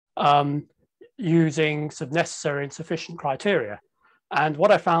using some necessary and sufficient criteria. And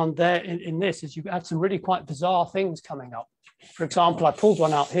what I found there in this is you had some really quite bizarre things coming up. For example, I pulled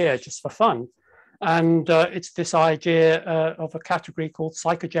one out here just for fun. And it's this idea of a category called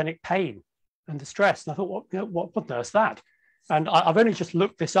psychogenic pain and distress. And I thought, what on earth is that? And I've only just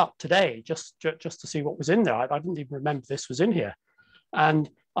looked this up today just to see what was in there. I didn't even remember this was in here. And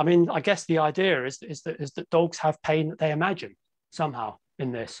I mean, I guess the idea is that dogs have pain that they imagine somehow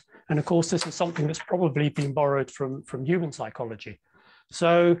in this. And of course, this is something that's probably been borrowed from human psychology.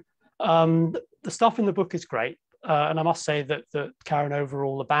 So the stuff in the book is great. And I must say that Karen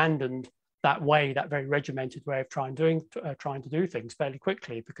overall abandoned that way, that very regimented way of trying to do things fairly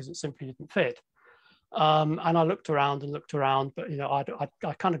quickly because it simply didn't fit. And I looked around, but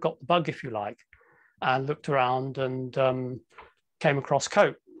I kind of got the bug, if you like, and looked around and came across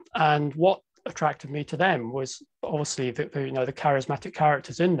Cope. And what attracted me to them was obviously the charismatic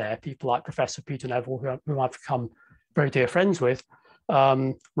characters in there, people like Professor Peter Neville, who I've become very dear friends with.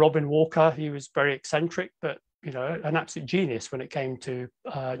 Robin Walker, he was very eccentric, but an absolute genius when it came to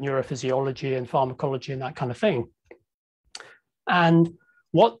neurophysiology and pharmacology and that kind of thing. And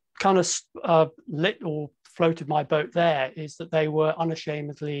what kind of lit or floated my boat there is that they were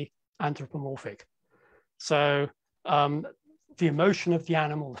unashamedly anthropomorphic. So the emotion of the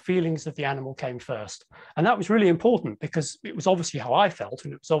animal, the feelings of the animal came first. And that was really important because it was obviously how I felt,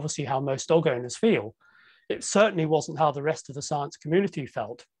 and it was obviously how most dog owners feel. It certainly wasn't how the rest of the science community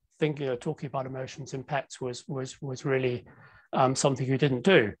felt. Talking about emotions in pets was really something you didn't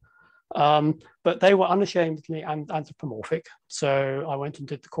do. But they were unashamedly anthropomorphic. So I went and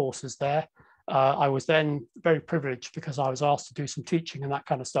did the courses there. I was then very privileged because I was asked to do some teaching and that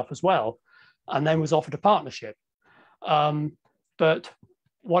kind of stuff as well, and then was offered a partnership. But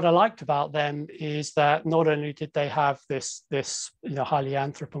what I liked about them is that not only did they have this highly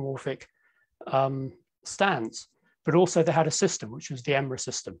anthropomorphic stance, but also they had a system, which was the EMRA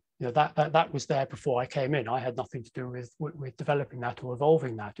system. That was there before I came in. I had nothing to do with developing that or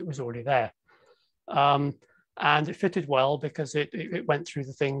evolving that. It was already there. And it fitted well because it went through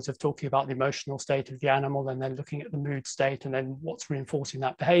the things of talking about the emotional state of the animal and then looking at the mood state and then what's reinforcing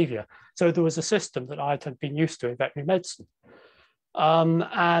that behavior. So there was a system that I had been used to in veterinary medicine.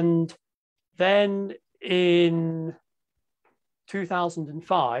 And then in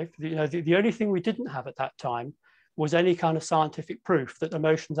 2005, the only thing we didn't have at that time was any kind of scientific proof that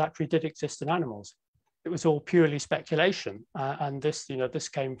emotions actually did exist in animals. It was all purely speculation. And this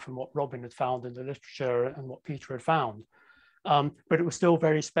came from what Robin had found in the literature and what Peter had found. But it was still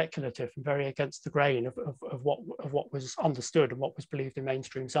very speculative and very against the grain of what was understood and what was believed in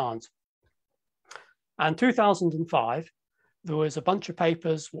mainstream science. And 2005, there was a bunch of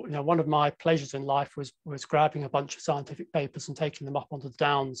papers. One of my pleasures in life was grabbing a bunch of scientific papers and taking them up onto the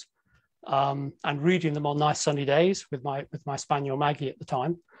downs and reading them on nice sunny days with my spaniel Maggie at the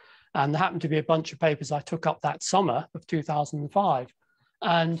time. And there happened to be a bunch of papers I took up that summer of 2005.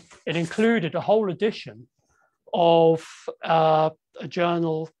 And it included a whole edition of a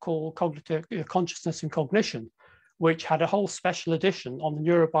journal called Consciousness and Cognition, which had a whole special edition on the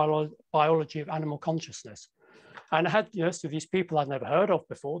neurobiology of animal consciousness. And it had, so these people I'd never heard of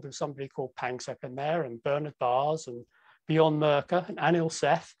before. There was somebody called Panksepp in there, and Bernard Bars, and Bjorn Merker, and Anil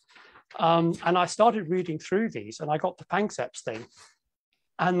Seth. And I started reading through these, and I got to Panksepp's thing,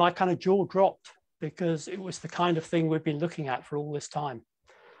 and my kind of jaw dropped because it was the kind of thing we've been looking at for all this time.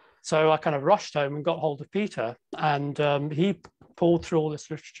 So I kind of rushed home and got hold of Peter, and he pulled through all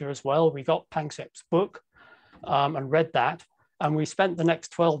this literature as well. We got Panksepp's book and read that. And we spent the next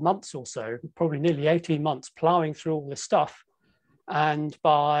 12 months or so, probably nearly 18 months, plowing through all this stuff. And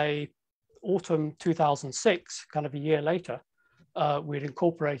by autumn 2006, kind of a year later, we'd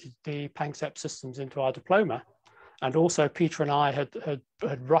incorporated the Panksepp systems into our diploma. And also Peter and I had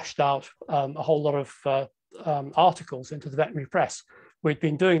rushed out a whole lot of articles into the veterinary press. We'd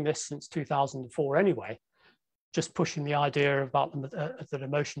been doing this since 2004 anyway, just pushing the idea about that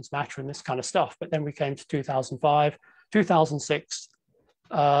emotions matter and this kind of stuff. But then we came to 2005, 2006,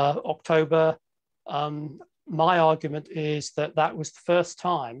 October. My argument is that was the first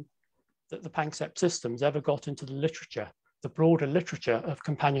time that the Panksepp systems ever got into the literature, the broader literature of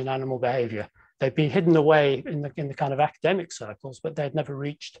companion animal behavior. They've been hidden away in the kind of academic circles, but they'd never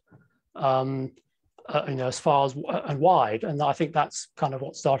reached as far as and wide. And I think that's kind of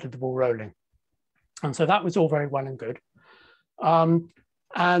what started the ball rolling. And so that was all very well and good.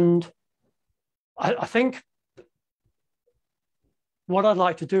 And I think what I'd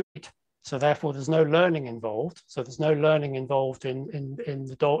like to do, so therefore there's no learning involved. So there's no learning involved in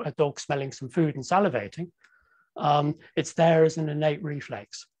a dog smelling some food and salivating. It's there as an innate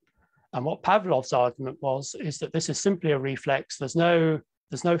reflex. And what Pavlov's argument is that this is simply a reflex. There's no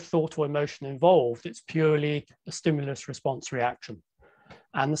thought or emotion involved. It's purely a stimulus response reaction.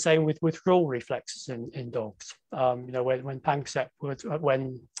 And the same with withdrawal reflexes in dogs. When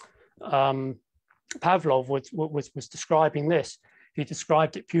Pavlov was describing this, he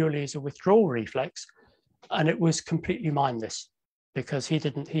described it purely as a withdrawal reflex, and it was completely mindless, because he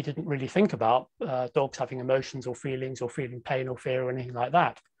didn't really think about dogs having emotions or feelings or feeling pain or fear or anything like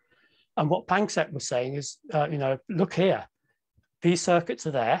that. And what Panksepp was saying is, look here, these circuits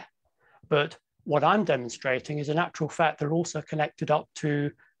are there, but what I'm demonstrating is, in actual fact, they're also connected up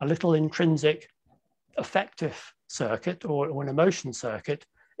to a little intrinsic affective circuit or an emotion circuit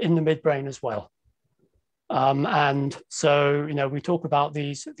in the midbrain as well. And so, we talk about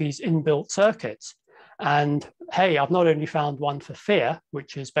these inbuilt circuits. And hey, I've not only found one for fear,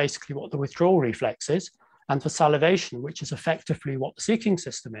 which is basically what the withdrawal reflex is, and for salivation, which is effectively what the seeking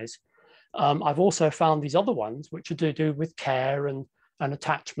system is. I've also found these other ones, which are to do with care and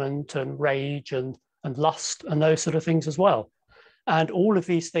attachment and rage and lust and those sort of things as well. And all of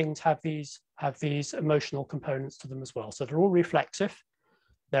these things have these emotional components to them as well. So they're all reflexive.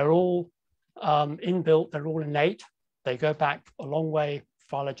 They're all inbuilt. They're all innate. They go back a long way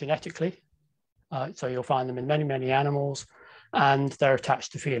phylogenetically. So you'll find them in many, many animals, and they're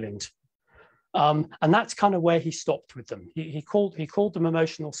attached to feelings. And that's kind of where he stopped with them. He called them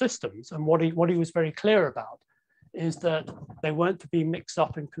emotional systems. And what he was very clear about is that they weren't to be mixed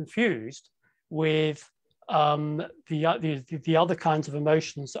up and confused with the other kinds of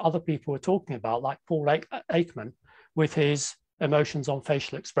emotions that other people were talking about, like Paul Ekman with his emotions on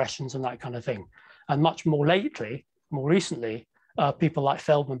facial expressions and that kind of thing. And much more recently, people like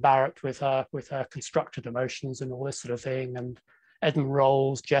Feldman Barrett with her constructed emotions and all this sort of thing, and Edmund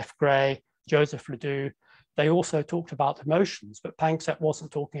Rolls, Jeff Gray, Joseph Ledoux, they also talked about emotions, but Panksepp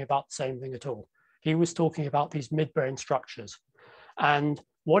wasn't talking about the same thing at all. He was talking about these midbrain structures. And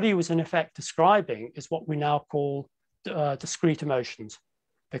what he was in effect describing is what we now call discrete emotions,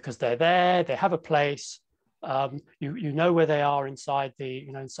 because they're there, they have a place, you know where they are inside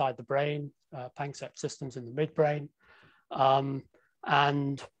the brain, Panksepp systems in the midbrain,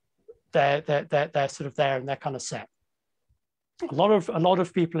 and they're sort of there and they're kind of set. A lot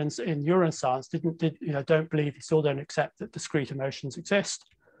of people in neuroscience don't believe, still don't accept that discrete emotions exist.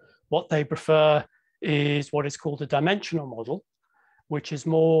 What they prefer is what is called a dimensional model, which is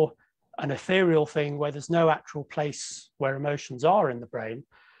more an ethereal thing where there's no actual place where emotions are in the brain.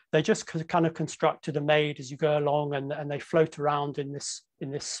 They just kind of constructed and made as you go along, and they float around in this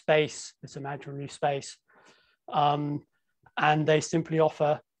space, this imaginary space, and they simply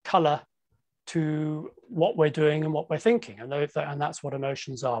offer color to what we're doing and what we're thinking, and that's what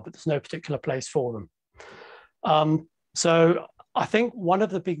emotions are, but there's no particular place for them. So I think one of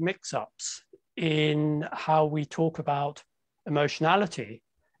the big mix-ups in how we talk about emotionality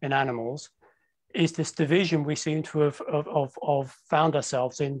in animals is this division we seem to have found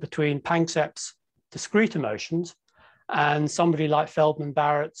ourselves in between Panksepp's discrete emotions and somebody like Feldman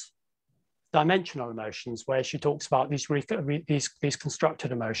Barrett's dimensional emotions, where she talks about these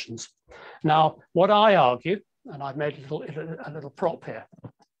constructed emotions. Now, what I argue, and I've made a little prop here,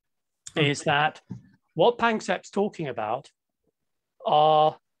 is that what Panksepp's talking about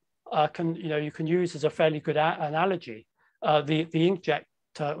are you can use as a fairly good analogy the inkjet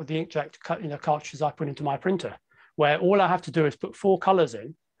cartridges I put into my printer, where all I have to do is put 4 colors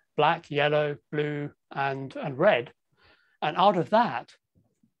in: black, yellow, blue, and red, and out of that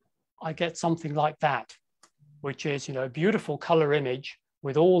I get something like that, which is a beautiful color image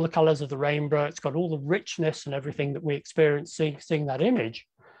with all the colors of the rainbow. It's got all the richness and everything that we experience seeing that image.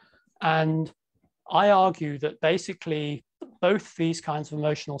 And I argue that basically both these kinds of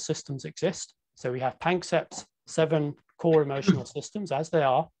emotional systems exist. So we have Panksepp's 7 core emotional systems as they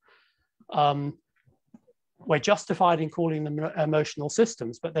are. We're justified in calling them emotional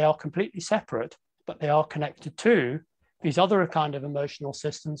systems, but they are completely separate, but they are connected to these other kind of emotional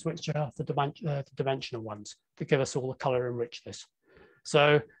systems, which are the dimensional ones that give us all the color and richness.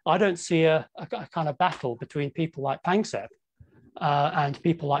 So I don't see a kind of battle between people like Panksepp and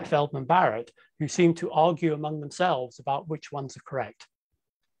people like Feldman Barrett, who seem to argue among themselves about which ones are correct.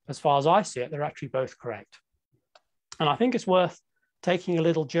 As far as I see it, they're actually both correct. And I think it's worth taking a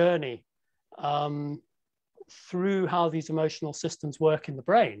little journey through how these emotional systems work in the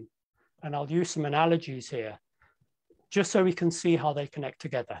brain. And I'll use some analogies here, just so we can see how they connect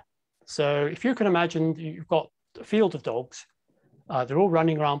together. So if you can imagine, you've got a field of dogs. They're all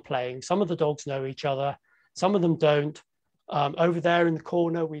running around playing. Some of the dogs know each other, some of them don't. Over there in the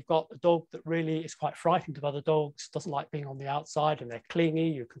corner, we've got a dog that really is quite frightened of other dogs, doesn't like being on the outside, and they're clingy.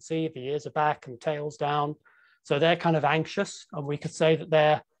 You can see the ears are back and tail's down. So they're kind of anxious, and we could say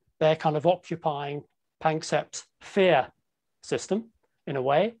that they're kind of occupying Panksepp's fear system in a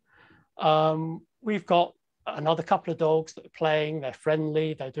way. We've got another couple of dogs that are playing, they're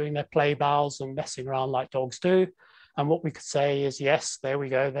friendly, they're doing their play bows and messing around like dogs do. And what we could say is, yes, there we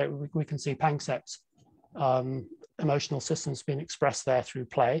go, there we can see Panksepp's emotional systems being expressed there through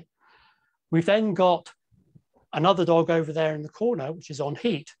play. We've then got another dog over there in the corner, which is on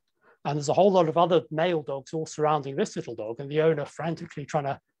heat. And there's a whole lot of other male dogs all surrounding this little dog, and the owner frantically trying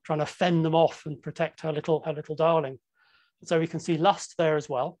to fend them off and protect her little darling. So we can see lust there as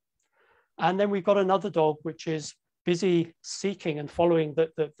well. And then we've got another dog which is busy seeking and following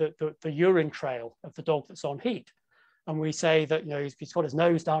the urine trail of the dog that's on heat. And we say that, you know, he's got his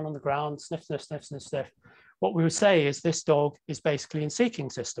nose down on the ground, sniff, sniff, sniff, sniff, sniff. What we would say is this dog is basically in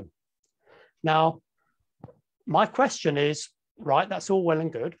seeking system. Now, my question is, right, that's all well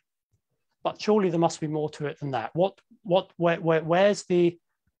and good, but surely there must be more to it than that. Where's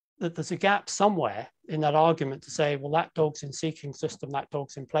there's a gap somewhere in that argument to say, well, that dog's in seeking system, that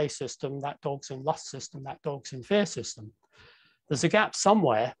dog's in play system, that dog's in lust system, that dog's in fear system. There's a gap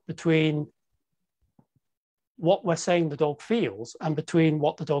somewhere between what we're saying the dog feels and between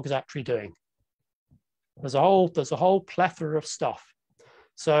what the dog is actually doing. There's a whole plethora of stuff.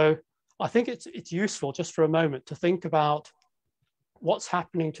 So I think it's useful just for a moment to think about what's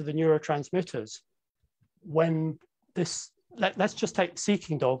happening to the neurotransmitters when this, let's just take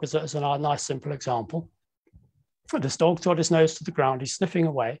seeking dog as a nice simple example. This dog's got his nose to the ground, he's sniffing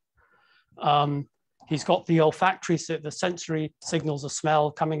away. He's got the olfactory, the sensory signals of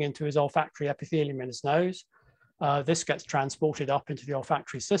smell coming into his olfactory epithelium in his nose. This gets transported up into the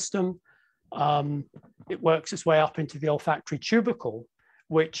olfactory system. It works its way up into the olfactory tubercle,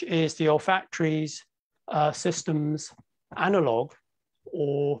 which is the olfactory system's analog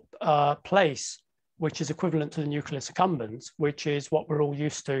or place, which is equivalent to the nucleus accumbens, which is what we're all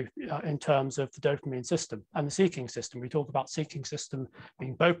used to in terms of the dopamine system and the seeking system. We talk about seeking system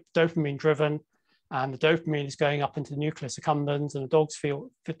being both dopamine driven, and the dopamine is going up into the nucleus accumbens, and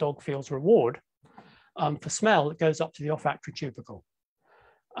the dog feels reward. For smell, it goes up to the olfactory tubercle.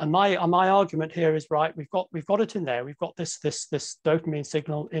 And my argument here is, right, we've got it in there. We've got this dopamine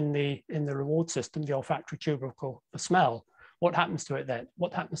signal in the reward system, the olfactory tubercle for smell. What happens to it then?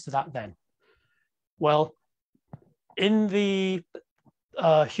 What happens to that then? Well, in the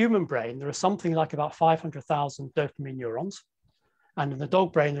human brain, there are something like about 500,000 dopamine neurons. And in the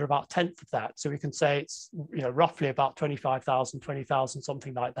dog brain, there are about 1/10 of that. So we can say it's, you know, roughly about 25,000, 20,000,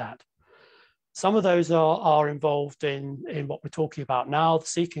 something like that. Some of those are involved in what we're talking about now, the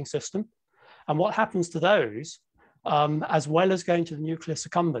seeking system. And what happens to those, as well as going to the nucleus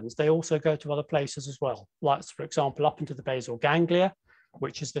accumbens, they also go to other places as well. Like, for example, up into the basal ganglia,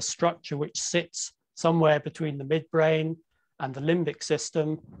 which is the structure which sits somewhere between the midbrain and the limbic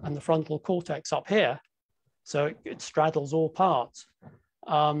system and the frontal cortex up here. So it straddles all parts.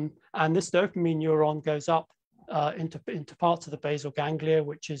 And this dopamine neuron goes up into parts of the basal ganglia,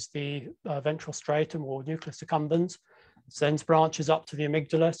 which is the ventral striatum or nucleus accumbens, sends branches up to the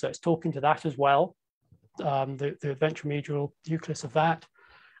amygdala. So it's talking to that as well, the ventromedial nucleus of that.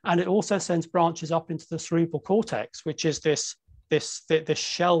 And it also sends branches up into the cerebral cortex, which is this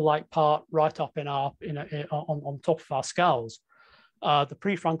shell-like part right up in on top of our skulls. The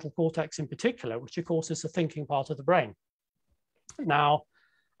prefrontal cortex in particular, which of course is the thinking part of the brain. Now,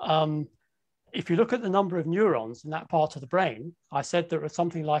 if you look at the number of neurons in that part of the brain, I said there are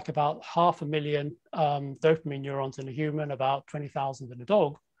something like about 500,000 dopamine neurons in a human, about 20,000 in a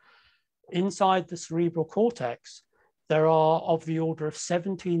dog. Inside the cerebral cortex, there are of the order of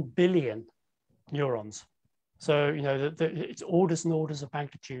 17 billion neurons. So, you know, it's orders and orders of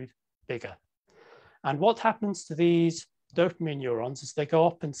magnitude bigger. And what happens to these dopamine neurons is they go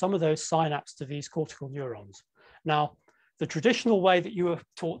up and some of those synapse to these cortical neurons. Now, the traditional way that you were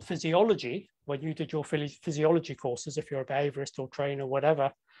taught physiology, when you did your physiology courses, if you're a behaviorist or trainer or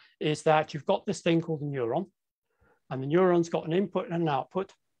whatever, is that you've got this thing called a neuron, and the neuron's got an input and an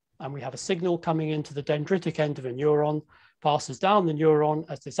output, and we have a signal coming into the dendritic end of a neuron, passes down the neuron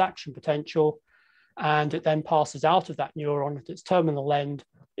as this action potential, and it then passes out of that neuron at its terminal end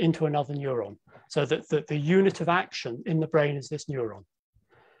into another neuron. So that the unit of action in the brain is this neuron.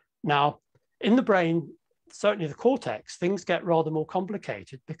 Now, in the brain, certainly the cortex, things get rather more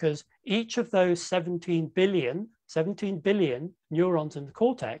complicated because each of those 17 billion neurons in the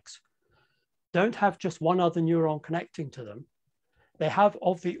cortex don't have just one other neuron connecting to them. they have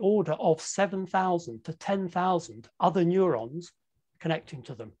of the order of 7,000 to 10,000 other neurons connecting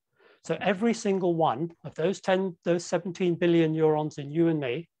to them. So every single one of those 17 billion neurons in you and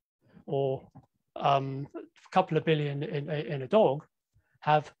me, or a couple of billion in a dog,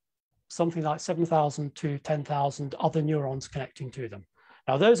 have something like 7,000 to 10,000 other neurons connecting to them.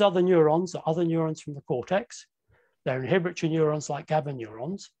 Now, those other neurons are other neurons from the cortex. They're inhibitory neurons like GABA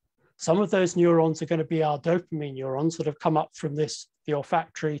neurons. Some of those neurons are going to be our dopamine neurons that have come up from the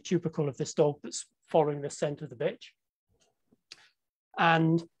olfactory tubercle of this dog that's following the scent of the bitch.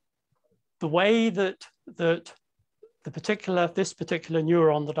 And the way that this particular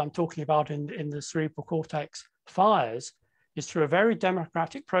neuron that I'm talking about in the cerebral cortex fires is through a very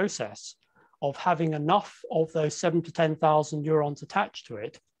democratic process of having enough of those 7,000 to 10,000 neurons attached to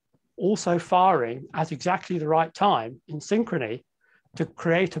it, also firing at exactly the right time in synchrony to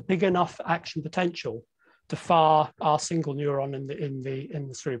create a big enough action potential to fire our single neuron in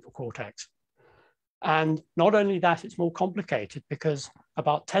the cerebral cortex. And not only that, it's more complicated because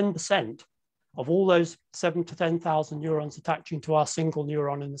about 10% of all those 7,000 to 10,000 neurons attaching to our single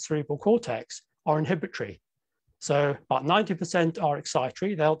neuron in the cerebral cortex are inhibitory. So about 90% are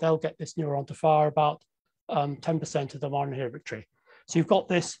excitatory. They'll get this neuron to fire. About 10% of them are inhibitory. So you've got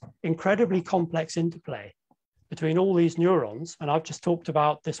this incredibly complex interplay between all these neurons. And I've just talked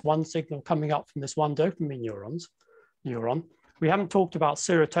about this one signal coming up from this one dopamine neuron. We haven't talked about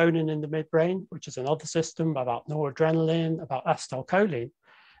serotonin in the midbrain, which is another system, about noradrenaline, about acetylcholine.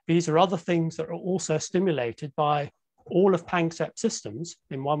 These are other things that are also stimulated by all of Panksepp systems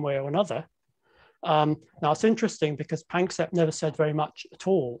in one way or another. Now, it's interesting because Panksepp never said very much at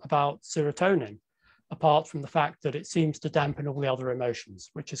all about serotonin, apart from the fact that it seems to dampen all the other emotions,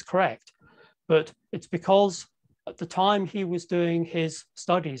 which is correct. But it's because at the time he was doing his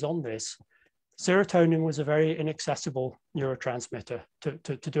studies on this, serotonin was a very inaccessible neurotransmitter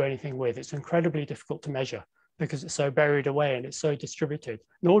to do anything with. It's incredibly difficult to measure because it's so buried away and it's so distributed.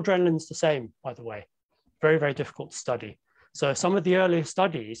 Noradrenaline's the same, by the way. Very, very difficult to study. So some of the earlier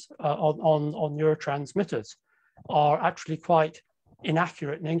studies on neurotransmitters are actually quite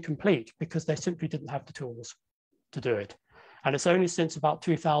inaccurate and incomplete because they simply didn't have the tools to do it. And it's only since about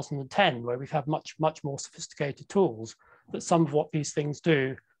 2010, where we've had much more sophisticated tools, that some of what these things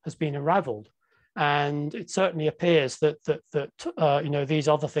do has been unraveled. And it certainly appears that these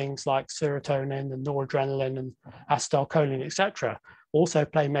other things like serotonin and noradrenaline and acetylcholine, etc., also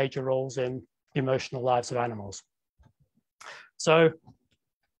play major roles in emotional lives of animals. So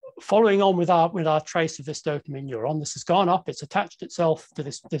following on with our trace of this dopamine neuron, this has gone up, it's attached itself to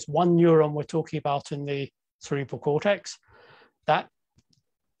this one neuron we're talking about in the cerebral cortex. That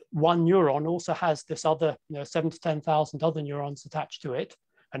one neuron also has this other 7,000 to 10,000 other neurons attached to it,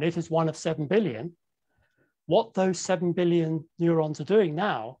 and it is one of 7 billion. What those 7 billion neurons are doing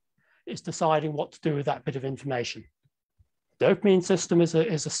now is deciding what to do with that bit of information. Dopamine system is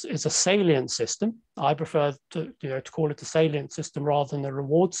a salient system. I prefer to call it a salient system rather than a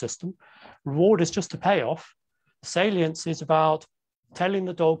reward system. Reward is just a payoff. Salience is about telling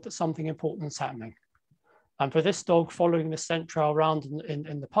the dog that something important is happening. And for this dog following the scent trail around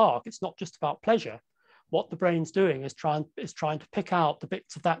in the park, it's not just about pleasure. What the brain's doing is trying to pick out the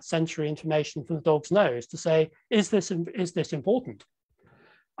bits of that sensory information from the dog's nose to say, is this important?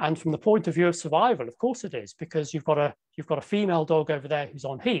 And from the point of view of survival, of course it is, because you've got a female dog over there who's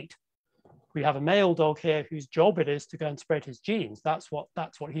on heat. We have a male dog here whose job it is to go and spread his genes. That's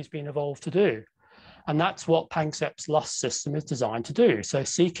what he's been evolved to do. And that's what Panksepp's lust system is designed to do. So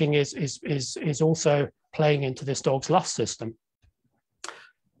seeking is also playing into this dog's lust system.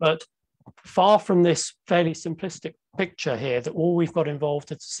 But far from this fairly simplistic picture here that all we've got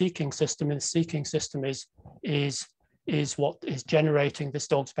involved is the seeking system, and the seeking system is what is generating this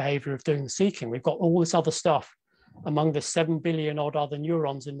dog's behavior of doing the seeking. We've got all this other stuff among the 7 billion odd other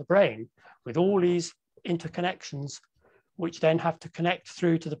neurons in the brain with all these interconnections, which then have to connect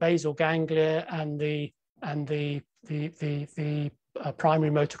through to the basal ganglia and the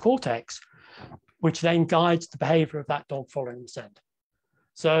primary motor cortex, which then guides the behavior of that dog following the scent.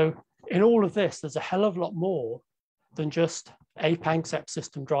 So in all of this, there's a hell of a lot more than just a Panksepp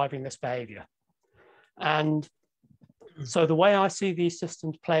system driving this behavior. And so the way I see these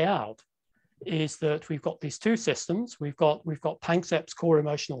systems play out is that we've got these two systems. We've got Panksepp's core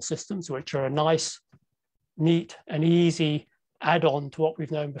emotional systems, which are a nice, neat, and easy add-on to what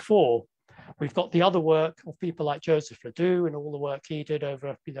we've known before. We've got the other work of people like Joseph Ledoux and all the work he did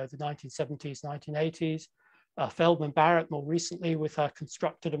over the 1970s, 1980s. Feldman Barrett more recently with her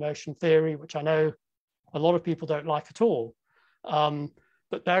constructed emotion theory, which I know a lot of people don't like at all.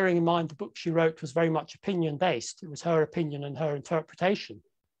 But bearing in mind the book she wrote was very much opinion-based. It was her opinion and her interpretation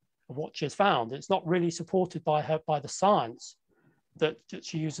of what she has found. It's not really supported by the science that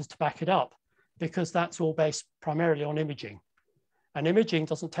she uses to back it up, because that's all based primarily on imaging. And imaging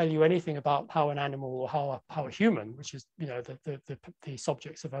doesn't tell you anything about how an animal or how a human, which is, you know, the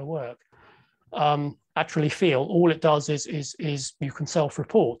subjects of her work, actually feel. All it does is you can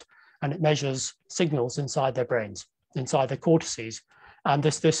self-report, and it measures signals inside their brains, inside their cortices. And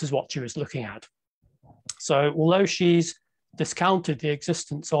this is what she was looking at. So although she's discounted the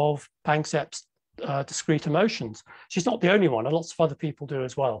existence of Panksepp's discrete emotions, she's not the only one, and lots of other people do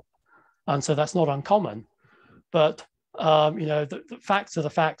as well. And so that's not uncommon. But you know, the facts are the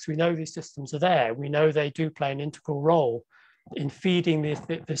facts. We know these systems are there. We know they do play an integral role in feeding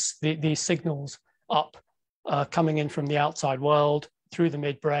these signals up, coming in from the outside world, through the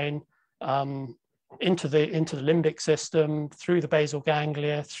midbrain, into the limbic system, through the basal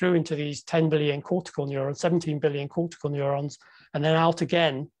ganglia, through into these 10 billion cortical neurons, 17 billion cortical neurons, and then out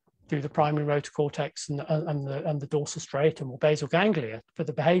again through the primary motor cortex and the dorsal striatum or basal ganglia for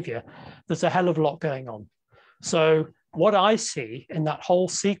the behavior. There's a hell of a lot going on. So what I see in that whole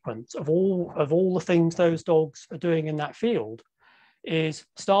sequence of all the things those dogs are doing in that field is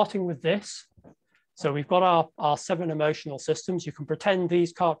starting with this. So we've got our 7 emotional systems. You can pretend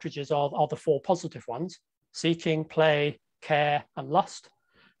these cartridges are the 4 positive ones: seeking, play, care, and lust.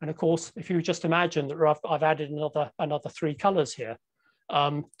 And of course, if you just imagine that I've added another 3 colors here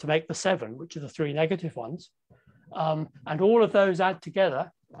to make the 7, which are the 3 negative ones. And all of those add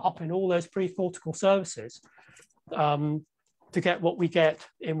together up in all those precortical services to get what we get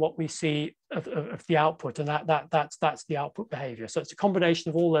in what we see of the output, and that's the output behavior. So it's a combination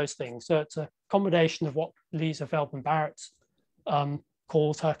of all those things. So it's a combination of what Lisa Feldman-Barrett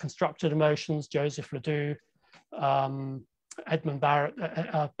calls her constructed emotions, Joseph Ledoux, Edmund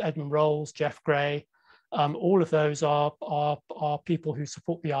Rolls, Jeff Gray. All of those are people who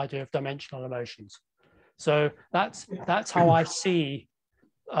support the idea of dimensional emotions. So that's how I see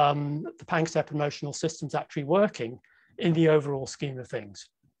the Panksepp emotional systems actually working in the overall scheme of things.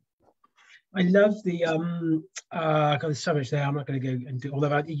 I love the there's so much there. I'm not going to go into,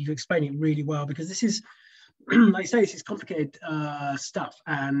 although you've explained it really well, because this is, like I say, this is complicated stuff,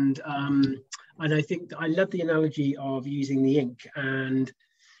 and I think I love the analogy of using the ink and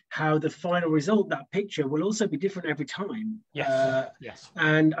how the final result, that picture, will also be different every time. Yes. Yes.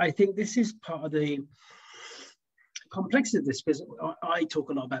 And I think this is part of the complexity of this, because I talk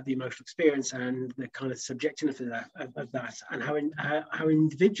a lot about the emotional experience and the kind of subjectiveness of that, and how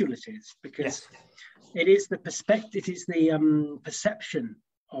individual it is, because it is the perspective, it is the perception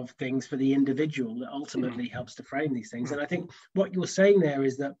of things for the individual that ultimately helps to frame these things. And I think what you're saying there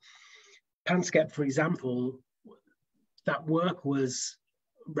is that Panksepp, for example, that work was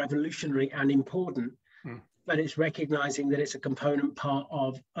revolutionary and important, but it's recognizing that it's a component part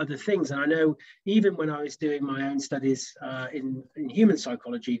of other things. And I know even when I was doing my own studies in human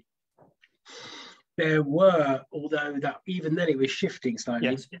psychology, there were, although that even then it was shifting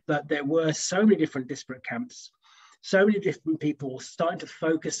slightly, but there were so many different disparate camps, so many different people starting to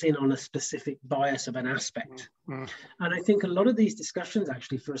focus in on a specific bias of an aspect. And I think a lot of these discussions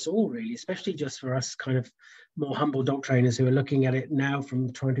actually for us all, really, especially just for us kind of more humble dog trainers who are looking at it now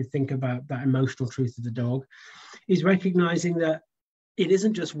from trying to think about that emotional truth of the dog, is recognizing that it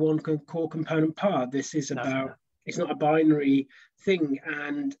isn't just one core component part. This is about, it's not a binary thing.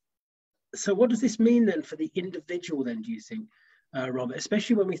 And so what does this mean then for the individual then, do you think, Robert,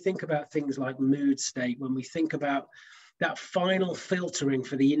 especially when we think about things like mood state, when we think about that final filtering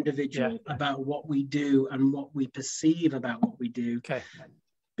for the individual about what we do and what we perceive about what we do?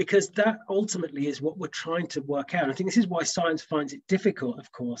 Because that ultimately is what we're trying to work out. I think this is why science finds it difficult,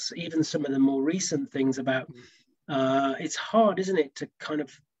 of course, even some of the more recent things about, it's hard, isn't it, to kind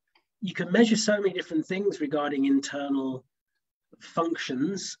of, you can measure so many different things regarding internal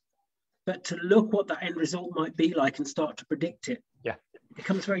functions, but to look what that end result might be like and start to predict it,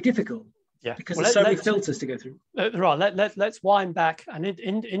 becomes very difficult. Because there's so many filters to go through. Right, let's wind back, and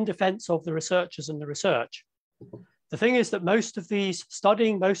in defense of the researchers and the research, the thing is that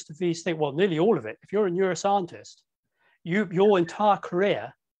studying most of these things, well, nearly all of it, if you're a neuroscientist, your entire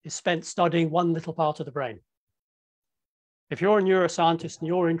career is spent studying one little part of the brain. If you're a neuroscientist and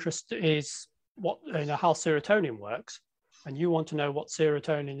your interest is how serotonin works, and you want to know what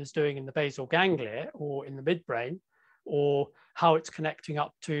serotonin is doing in the basal ganglia or in the midbrain, or how it's connecting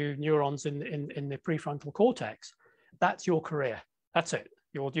up to neurons in the prefrontal cortex, that's your career. That's it.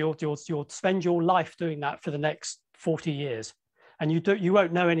 You'll spend your life doing that for the next 40 years, and you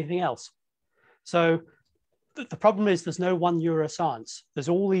won't know anything else. So the problem is there's no one neuroscience. There's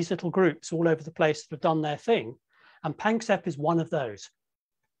all these little groups all over the place that have done their thing. And Panksepp is one of those.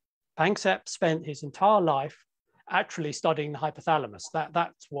 Panksepp spent his entire life actually studying the hypothalamus.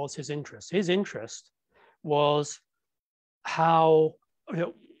 That was his interest. His interest was how,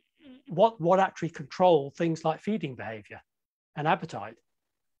 what actually controlled things like feeding behavior and appetite.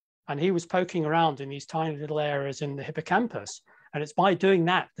 And he was poking around in these tiny little areas in the hippocampus. And it's by doing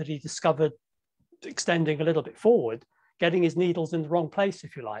that that he discovered, extending a little bit forward, getting his needles in the wrong place,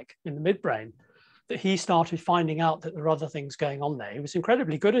 if you like, in the midbrain, that he started finding out that there are other things going on there. He was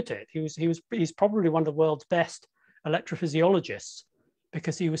incredibly good at it. He's probably one of the world's best electrophysiologists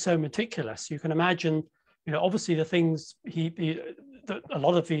because he was so meticulous. You can imagine, obviously the things that a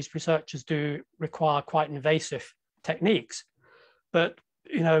lot of these researchers do require quite invasive techniques, but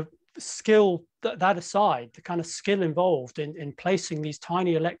skill, that aside, the kind of skill involved in placing these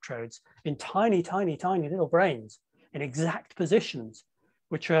tiny electrodes in tiny little brains in exact positions,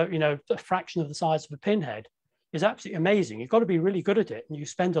 which are, a fraction of the size of a pinhead, is absolutely amazing. You've got to be really good at it, and you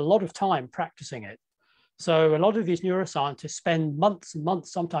spend a lot of time practicing it. So a lot of these neuroscientists spend months and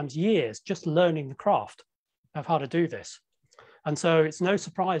months, sometimes years, just learning the craft of how to do this. And so it's no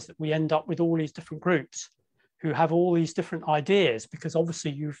surprise that we end up with all these different groups who have all these different ideas, because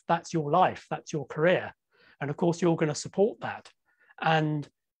obviously that's your life, that's your career. And of course, you're going to support that. And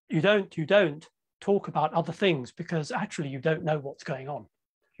you don't talk about other things because actually you don't know what's going on.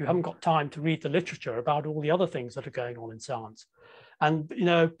 You haven't got time to read the literature about all the other things that are going on in science. And,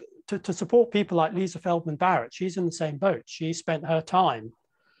 to support people like Lisa Feldman Barrett, she's in the same boat. She spent her time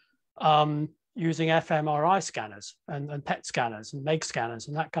using fMRI scanners and PET scanners and MEG scanners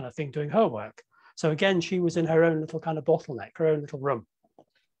and that kind of thing, doing her work. So again, she was in her own little kind of bottleneck, her own little room,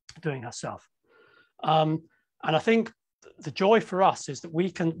 doing her stuff. And I think the joy for us is that we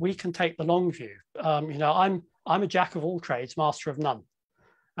can take the long view. I'm a jack of all trades, master of none.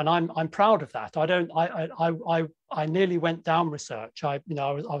 And I'm proud of that. I nearly went down research. I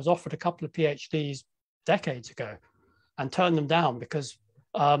was offered a couple of PhDs decades ago and turned them down because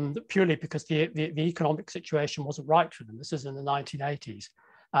purely because the economic situation wasn't right for them. This is in the 1980s.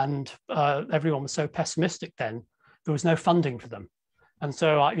 And everyone was so pessimistic then, there was no funding for them. And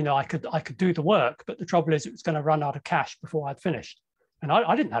so I could do the work, but the trouble is it was going to run out of cash before I'd finished. And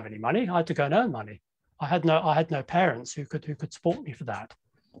I didn't have any money. I had to go and earn money. I had no parents who could support me for that.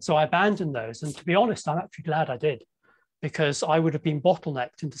 So I abandoned those. And to be honest, I'm actually glad I did, because I would have been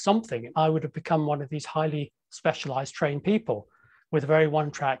bottlenecked into something. And I would have become one of these highly specialized trained people with a very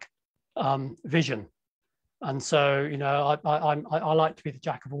one-track vision. And so, I like to be the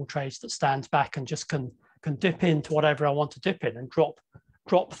jack of all trades that stands back and just can dip into whatever I want to dip in and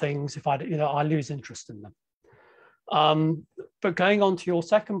drop things if I lose interest in them. But going on to your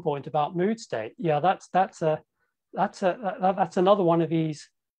second point about mood state, yeah, that's another one of these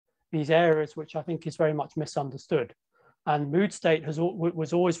areas which I think is very much misunderstood. And mood state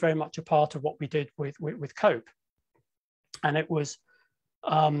was always very much a part of what we did with COPE, and it was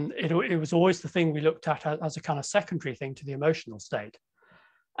always the thing we looked at as a kind of secondary thing to the emotional state.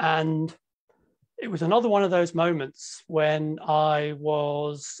 And it was another one of those moments when I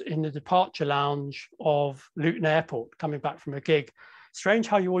was in the departure lounge of Luton Airport coming back from a gig. Strange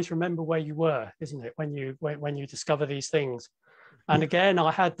how you always remember where you were, isn't it, when you discover these things. And again,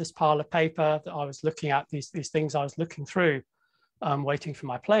 I had this pile of paper that I was looking at, these things I was looking through, waiting for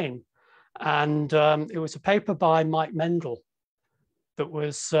my plane. And it was a paper by Mike Mendel that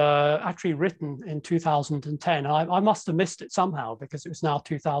was actually written in 2010. I must have missed it somehow because it was now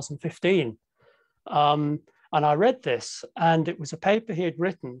 2015. And I read this, and it was a paper he had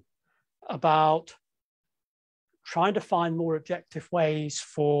written about trying to find more objective ways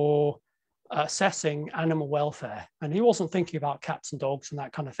for assessing animal welfare. And he wasn't thinking about cats and dogs and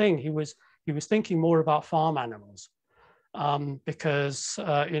that kind of thing. He was thinking more about farm animals, because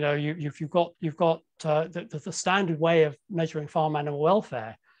you've got the standard way of measuring farm animal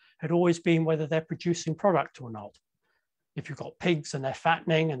welfare had always been whether they're producing product or not. If you've got pigs and they're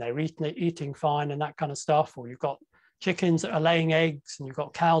fattening and they're eating fine and that kind of stuff, or you've got chickens that are laying eggs and you've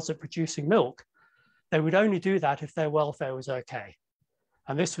got cows that are producing milk, they would only do that if their welfare was okay.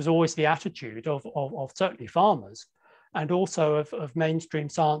 And this was always the attitude of certainly farmers, and also of mainstream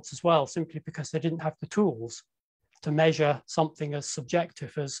science as well, simply because they didn't have the tools to measure something as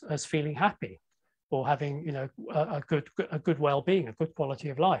subjective as feeling happy or having a good well-being, a good quality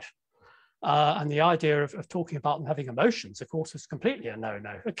of life. And the idea of talking about them having emotions, of course, is completely a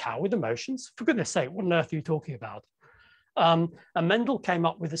no-no. A cow with emotions? For goodness sake, what on earth are you talking about? And Mendel came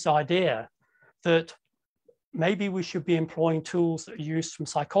up with this idea that maybe we should be employing tools that are used from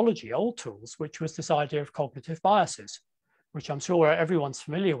psychology, old tools, which was this idea of cognitive biases, which I'm sure everyone's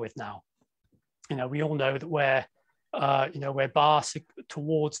familiar with now. We all know that we're biased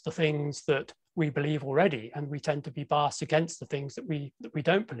towards the things that we believe already, and we tend to be biased against the things that we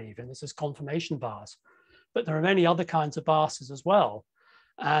don't believe in. This is confirmation bias. But there are many other kinds of biases as well.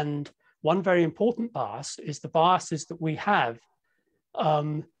 And one very important bias is the biases that we have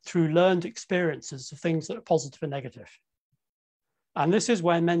through learned experiences of things that are positive and negative. And this is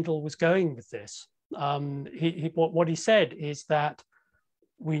where Mendel was going with this. What he said is that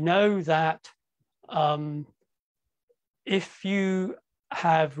we know that if you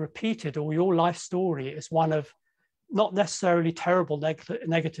have repeated, or your life story is one of not necessarily terrible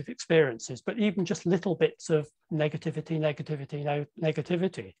negative experiences, but even just little bits of negativity,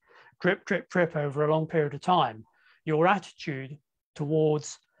 drip over a long period of time, your attitude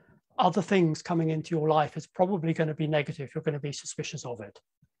towards other things coming into your life is probably going to be negative. You're going to be suspicious of it.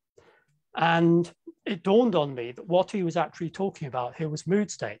 And it dawned on me that what he was actually talking about here was mood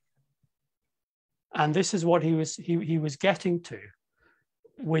state. And this is what he was getting to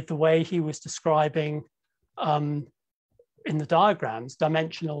with the way he was describing in the diagrams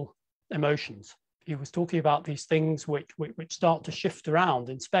dimensional emotions. He was talking about these things which start to shift around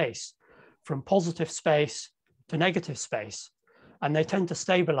in space, from positive space to negative space, and they tend to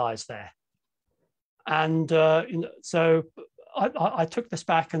stabilize there. And so I took this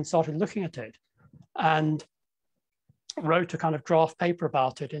back and started looking at it, and wrote a kind of draft paper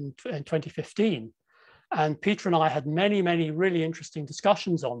about it in 2015. And Peter and I had many, many really interesting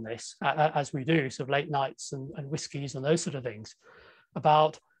discussions on this, as we do, sort of late nights and whiskies and those sort of things,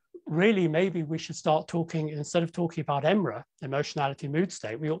 about really maybe we should start talking, instead of talking about EMRA, emotionality, mood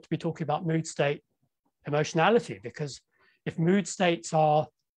state, we ought to be talking about mood state, emotionality, because if mood states are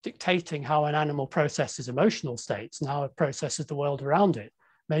dictating how an animal processes emotional states and how it processes the world around it,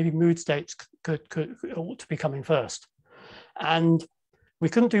 maybe mood states ought to be coming first. And we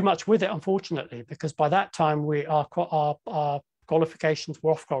couldn't do much with it, unfortunately, because by that time our qualifications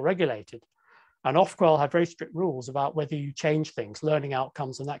were Ofqual regulated, and Ofqual had very strict rules about whether you change things, learning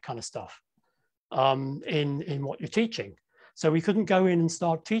outcomes and that kind of stuff in what you're teaching. So we couldn't go in and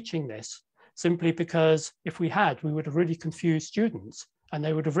start teaching this, simply because if we had, we would have really confused students, and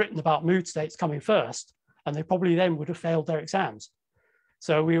they would have written about mood states coming first, and they probably then would have failed their exams.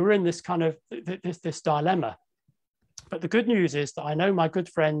 So we were in this kind of this dilemma. But the good news is that I know my good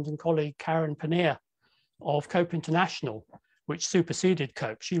friend and colleague Karen Paneer of COPE International, which superseded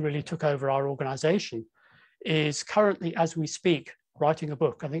COPE, she really took over our organization, is currently, as we speak, writing a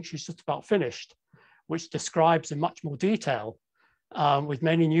book. I think she's just about finished, which describes in much more detail, with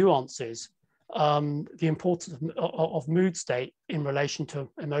many nuances, the importance of mood state in relation to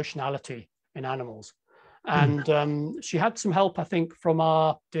emotionality in animals. And she had some help, I think, from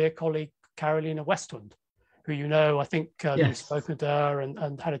our dear colleague, Carolina Westland, who I think yes. You've spoken to her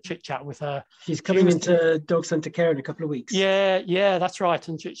and had a chit chat with her. She's coming into Dog Centre Care in a couple of weeks. Yeah, that's right.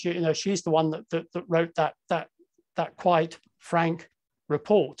 And she she's the one that wrote that quite frank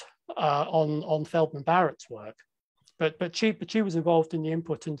report on Feldman Barrett's work. But she was involved in the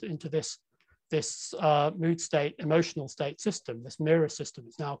input into this mood state, emotional state system, this mirror system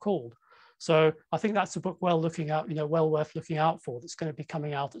it's now called. So I think that's a book well worth looking out for. That's going to be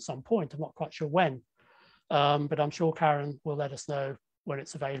coming out at some point. I'm not quite sure when. But I'm sure Karen will let us know when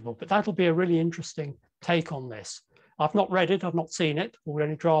it's available. But that'll be a really interesting take on this. I've not read it, I've not seen it, or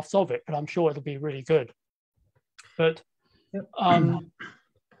any drafts of it, but I'm sure it'll be really good. But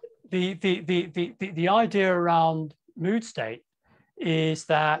the idea around mood state is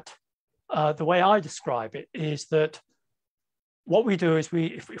that the way I describe it is that what we do is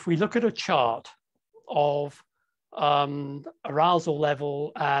if we look at a chart of arousal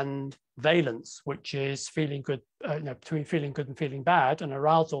level and valence, which is feeling good, between feeling good and feeling bad, and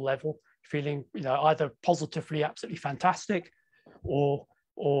arousal level, feeling either positively absolutely fantastic or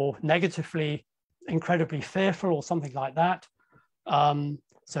negatively incredibly fearful or something like that.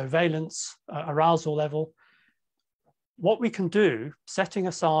 So valence, arousal level. What we can do, setting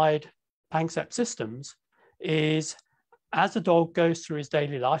aside Panksepp systems, is as a dog goes through his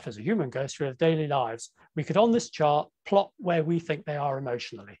daily life, as a human goes through his daily lives, we could on this chart plot where we think they are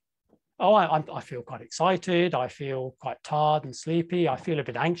emotionally. Oh, I feel quite excited. I feel quite tired and sleepy. I feel a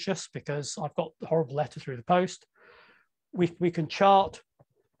bit anxious because I've got the horrible letter through the post. We can chart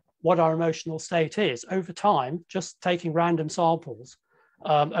what our emotional state is over time, just taking random samples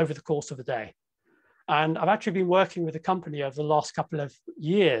over the course of a day. And I've actually been working with a company over the last couple of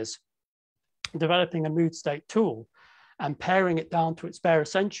years, developing a mood state tool. and paring it down to its bare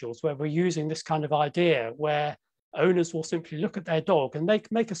essentials, where we're using this kind of idea where owners will simply look at their dog and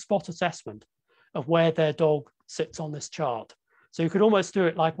make a spot assessment of where their dog sits on this chart. So you could almost do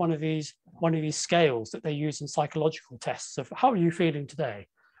it like one of these scales that they use in psychological tests of how are you feeling today?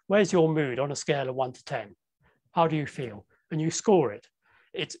 Where's your mood on a scale of 1 to 10? How do you feel? And you score it.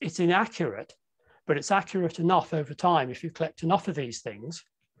 It's inaccurate, but it's accurate enough over time if you collect enough of these things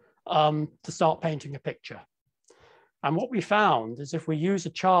to start painting a picture. And what we found is if we use a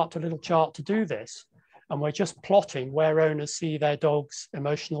little chart to do this, and we're just plotting where owners see their dog's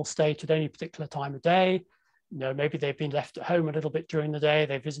emotional state at any particular time of day, maybe they've been left at home a little bit during the day,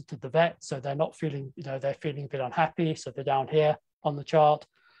 they visited the vet, so they're not feeling, they're feeling a bit unhappy, so they're down here on the chart.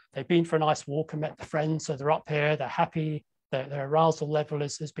 They've been for a nice walk and met the friends, so they're up here, they're happy, their arousal level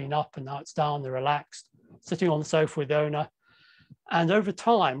has been up and now it's down, they're relaxed, sitting on the sofa with the owner. And over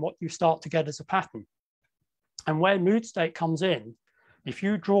time, what you start to get is a pattern. And where mood state comes in, if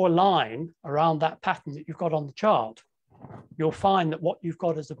you draw a line around that pattern that you've got on the chart, you'll find that what you've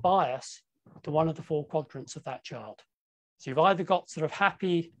got is a bias to one of the 4 quadrants of that chart. So you've either got sort of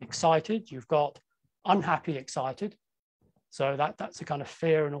happy, excited, you've got unhappy, excited. So that's a kind of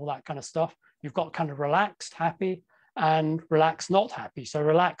fear and all that kind of stuff. You've got kind of relaxed, happy, and relaxed, not happy. So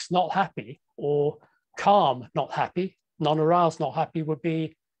relaxed, not happy, or calm, not happy, non-aroused, not happy would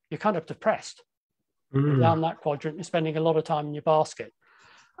be you're kind of depressed. Down that quadrant, you're spending a lot of time in your basket.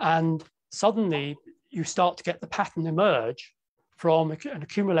 And suddenly you start to get the pattern emerge from an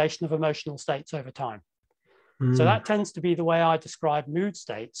accumulation of emotional states over time. So that tends to be the way I describe mood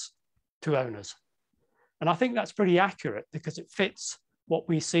states to owners. And I think that's pretty accurate because it fits what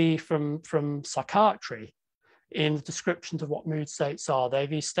we see from psychiatry in the descriptions of what mood states are. They're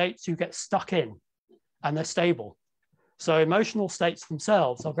these states you get stuck in and they're stable. So emotional states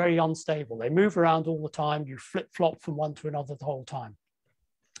themselves are very unstable. They move around all the time. You flip-flop from one to another the whole time.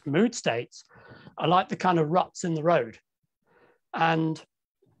 Mood states are like the kind of ruts in the road. And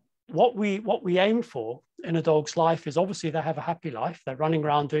what we aim for in a dog's life is obviously they have a happy life. They're running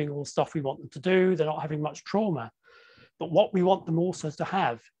around doing all the stuff we want them to do. They're not having much trauma. But what we want them also to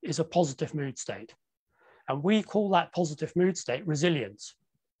have is a positive mood state. And we call that positive mood state resilience.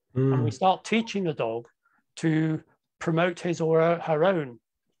 And we start teaching the dog to promote his or her own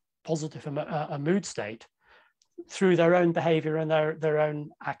positive mood state through their own behavior and their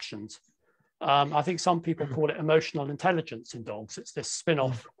own actions. I think some people call it emotional intelligence in dogs. It's this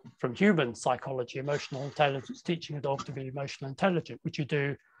spin-off from human psychology, emotional intelligence, teaching a dog to be emotional intelligent, which you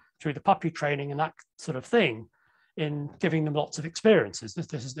do through the puppy training and that sort of thing in giving them lots of experiences.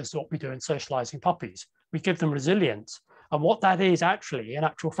 This is what we do in socializing puppies. We give them resilience. And what that is actually, in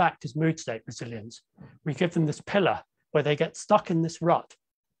actual fact, is mood state resilience. We give them this pillar where they get stuck in this rut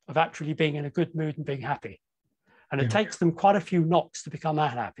of actually being in a good mood and being happy. And it takes them quite a few knocks to become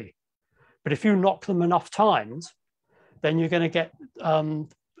unhappy. But if you knock them enough times, then you're going to get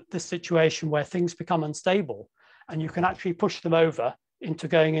this situation where things become unstable and you can actually push them over into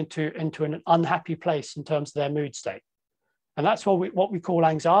going into an unhappy place in terms of their mood state. And that's what we call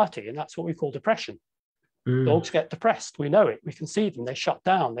anxiety, and that's what we call depression. Dogs get depressed. We know it. We can see them. They shut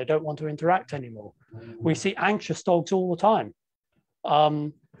down. They don't want to interact anymore. We see anxious dogs all the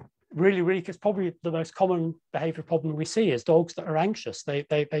time. Really, it's probably the most common behavior problem we see is dogs that are anxious. They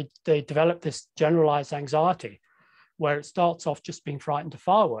develop this generalized anxiety where it starts off just being frightened of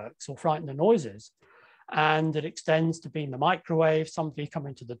fireworks or frightened of noises. And it extends to being the microwave, somebody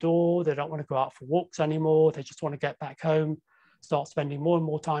coming to the door. They don't want to go out for walks anymore. They just want to get back home, start spending more and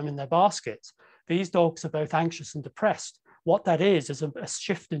more time in their baskets. These dogs are both anxious and depressed. What that is a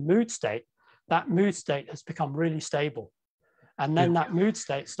shift in mood state. That mood state has become really stable. And then that mood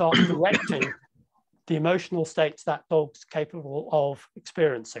state starts directing the emotional states that dog's capable of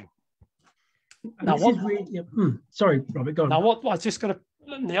experiencing. Now, sorry, Robert, go on. Now, what I was just going to,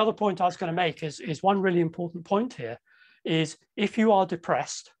 the other point I was going to make is one really important point here is if you are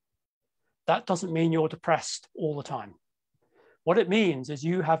depressed, that doesn't mean you're depressed all the time. What it means is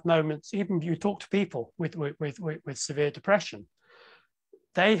you have moments, even if you talk to people with severe depression,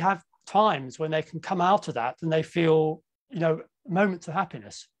 they have times when they can come out of that and they feel, moments of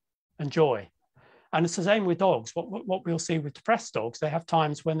happiness and joy. And it's the same with dogs. What we'll see with depressed dogs, they have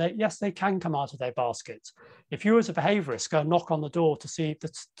times when they can come out of their baskets. If you as a behaviorist go knock on the door to see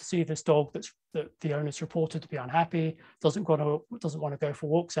this dog that the owner's reported to be unhappy, doesn't want to go for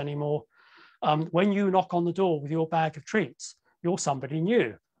walks anymore, when you knock on the door with your bag of treats, you're somebody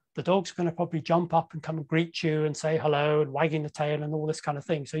new. The dog's going to probably jump up and come and greet you and say hello and wagging the tail and all this kind of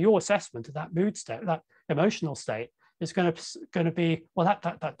thing. So your assessment of that mood state, that emotional state, is going to be, well,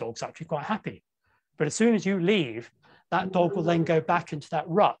 that dog's actually quite happy. But as soon as you leave, that dog will then go back into that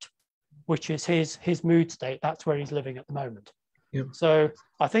rut, which is his mood state. That's where he's living at the moment. Yep. So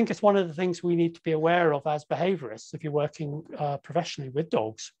I think it's one of the things we need to be aware of as behaviorists, if you're working professionally with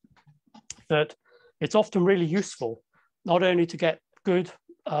dogs, that it's often really useful not only to get good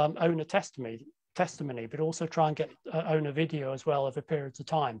owner testimony, but also try and get owner video as well over periods of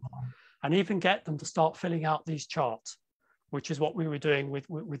time, and even get them to start filling out these charts, which is what we were doing with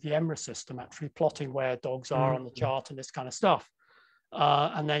the EMRA system, actually plotting where dogs are on the chart and this kind of stuff.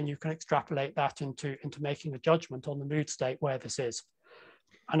 And then you can extrapolate that into making a judgment on the mood state where this is.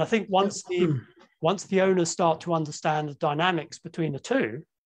 And I think once the owners start to understand the dynamics between the two,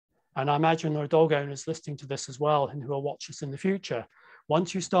 and I imagine there are dog owners listening to this as well and who will watch this in the future,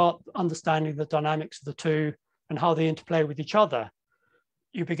 once you start understanding the dynamics of the two and how they interplay with each other,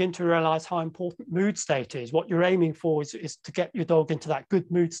 you begin to realize how important mood state is. What you're aiming for is to get your dog into that good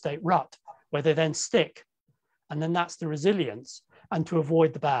mood state rut where they then stick. And then that's the resilience, and to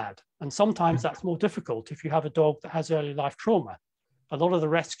avoid the bad. And sometimes that's more difficult if you have a dog that has early life trauma. A lot of the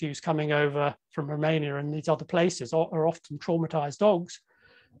rescues coming over from Romania and these other places are often traumatized dogs,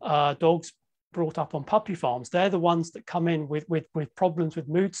 dogs brought up on puppy farms. They're the ones that come in with problems with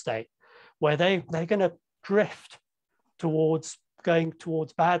mood state, where they're going to drift towards going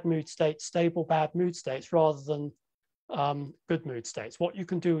towards bad mood states, stable bad mood states, rather than good mood states. What you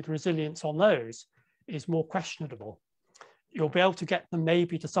can do with resilience on those is more questionable. You'll be able to get them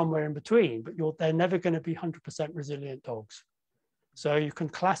maybe to somewhere in between, but they're never going to be 100% resilient dogs. So you can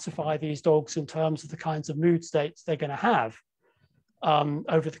classify these dogs in terms of the kinds of mood states they're going to have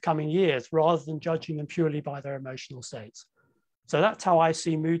over the coming years, rather than judging them purely by their emotional states. So that's how I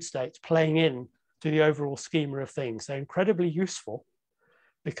see mood states playing in to the overall schema of things. They're incredibly useful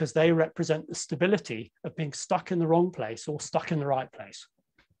because they represent the stability of being stuck in the wrong place or stuck in the right place.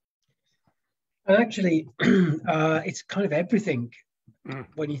 And actually, it's kind of everything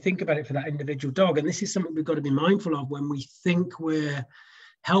when you think about it for that individual dog. And this is something we've got to be mindful of when we think we're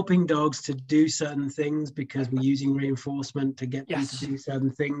helping dogs to do certain things because we're using reinforcement to get them to do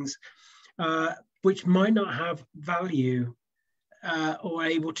certain things, which might not have value or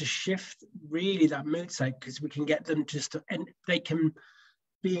able to shift really that mood state, because we can get them just to, and they can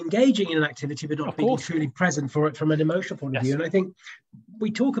be engaging in an activity but not being truly present for it from an emotional point of view. And I think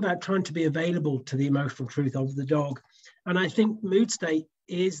we talk about trying to be available to the emotional truth of the dog, and I think mood state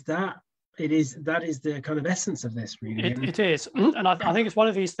is that. That is the kind of essence of this, really. It is, and I think it's one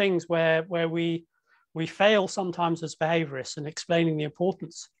of these things where we fail sometimes as behaviorists in explaining the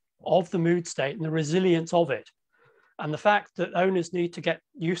importance of the mood state and the resilience of it, and the fact that owners need to get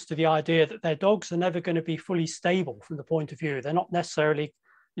used to the idea that their dogs are never going to be fully stable from the point of view. They're not necessarily,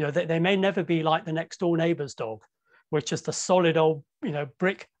 they may never be like the next door neighbor's dog, which is the solid old,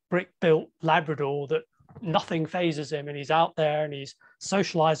 brick built Labrador that nothing phases him, and he's out there and he's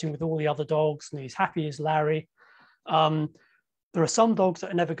socializing with all the other dogs and he's happy as Larry. There are some dogs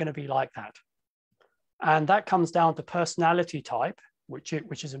that are never going to be like that, and that comes down to personality type, which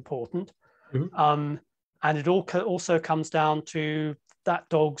is important. And it also comes down to that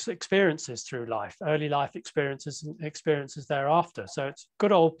dog's experiences through life, early life experiences and experiences thereafter. So it's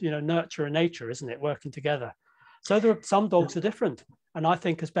good old nurture and nature, isn't it, working together. So some dogs are different. And I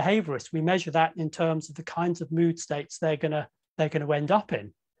think as behaviorists, we measure that in terms of the kinds of mood states they're going to end up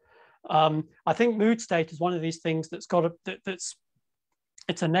in. I think mood state is one of these things that's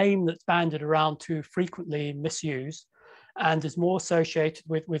it's a name that's bandied around too frequently, misused, and is more associated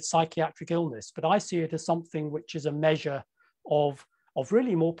with psychiatric illness. But I see it as something which is a measure of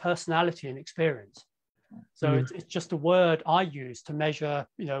really more personality and experience. So it's just a word I use to measure,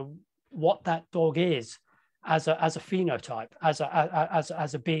 what that dog is as a phenotype, as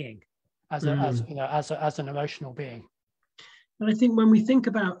a being, as an emotional being. And I think when we think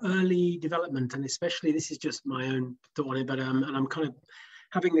about early development, and especially, this is just my own thought on it, but and I'm kind of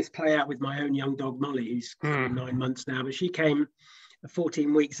having this play out with my own young dog Molly, who's 9 months now, but she came at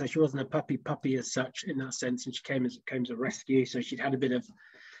 14 weeks, so she wasn't a puppy as such in that sense, and she came as a rescue, so she'd had a bit of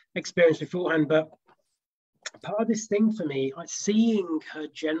experience beforehand. But part of this thing for me, seeing her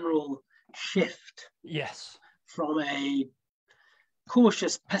general shift from a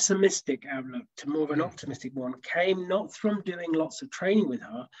cautious, pessimistic outlook to more of an optimistic one came not from doing lots of training with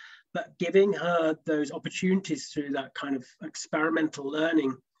her, but giving her those opportunities through that kind of experimental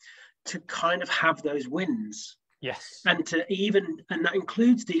learning to kind of have those wins. And that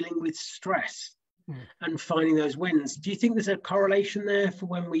includes dealing with stress and finding those wins. Do you think there's a correlation there for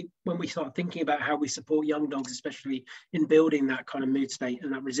when we start thinking about how we support young dogs, especially in building that kind of mood state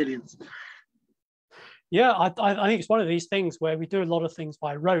and that resilience? Yeah, I think it's one of these things where we do a lot of things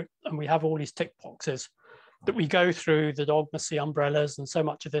by rote and we have all these tick boxes. that we go through, the dog must see umbrellas and so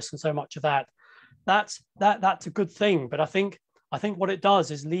much of this and so much of that. That's a good thing. But I think what it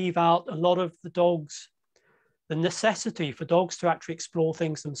does is leave out a lot of the necessity for dogs to actually explore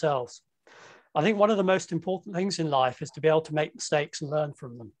things themselves. I think one of the most important things in life is to be able to make mistakes and learn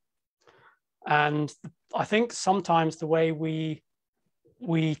from them. And I think sometimes the way we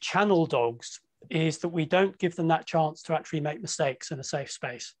channel dogs is that we don't give them that chance to actually make mistakes in a safe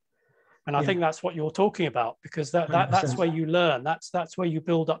space. And I think that's what you're talking about, because that's where you learn. That's where you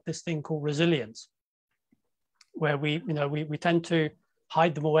build up this thing called resilience, where we tend to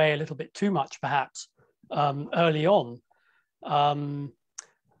hide them away a little bit too much, perhaps, early on,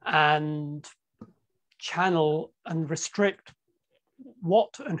 and channel and restrict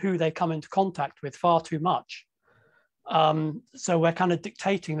what and who they come into contact with far too much. So we're kind of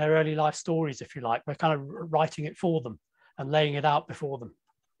dictating their early life stories, if you like. We're kind of writing it for them and laying it out before them.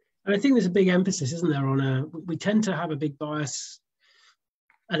 And I think there's a big emphasis, isn't there, on we tend to have a big bias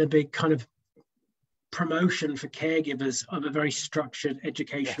and a big kind of promotion for caregivers of a very structured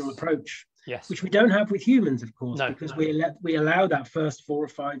educational approach. Yes. Which we don't have with humans, of course, no, because we allow that first 4 or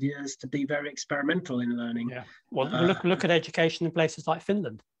 5 years to be very experimental in learning. Yeah. Well, look at education in places like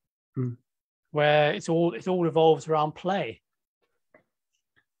Finland, where it all evolves around play.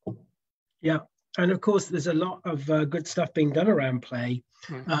 Yeah, and of course, there's a lot of good stuff being done around play.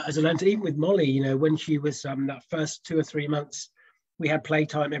 As I learned, even with Molly, when she was that first 2 or 3 months, we had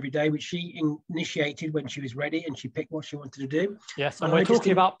playtime every day, which she initiated when she was ready, and she picked what she wanted to do. Yes, and we're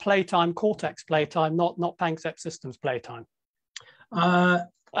talking about playtime, cortex playtime, not Panksepp systems playtime.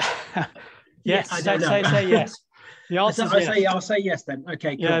 Yes, say yes. The answer is yes. I'll say yes then.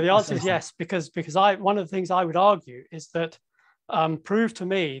 Okay. Cool. Yeah, the answer is yes, because one of the things I would argue is that prove to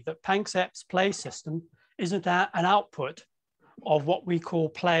me that Panksepp's play system isn't an output of what we call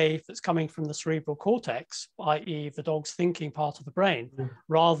play that's coming from the cerebral cortex, i.e. the dog's thinking part of the brain,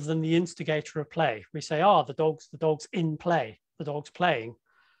 rather than the instigator of play. We say, the dog's in play, the dog's playing.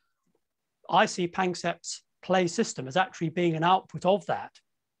 I see Panksepp's play system as actually being an output of that,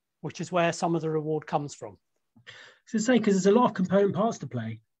 which is where some of the reward comes from. So say, because there's a lot of component parts to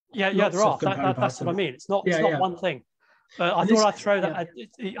play. Yeah, there are. That's what I mean. It's not one thing. But I thought I'd throw that.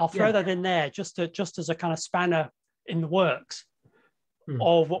 I'll throw that in there just as a kind of spanner in the works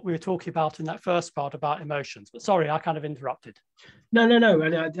of what we were talking about in that first part about emotions. But sorry, I kind of interrupted. No,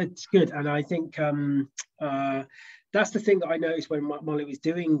 and that's good. And I think that's the thing that I noticed when Molly was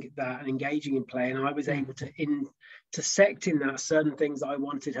doing that and engaging in play, and I was able to intersect in that certain things that I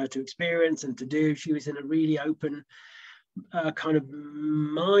wanted her to experience and to do. She was in a really open kind of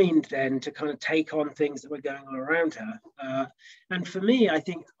mind then to kind of take on things that were going on around her. And for me, I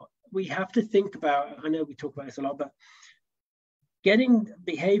think we have to think about, I know we talk about this a lot, but getting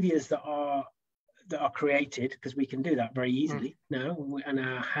behaviors that are created, because we can do that very easily now, and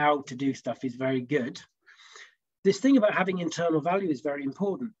how to do stuff is very good. This thing about having internal value is very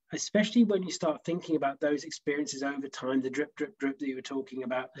important, especially when you start thinking about those experiences over time, the drip that you were talking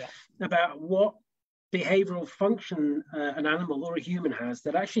about what behavioral function an animal or a human has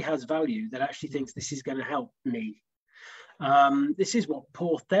that actually has value, that actually thinks this is going to help me. This is what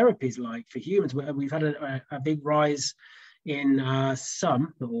poor therapy is like for humans, where we've had a big rise in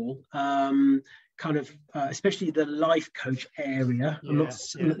some, not all, kind of, especially the life coach area.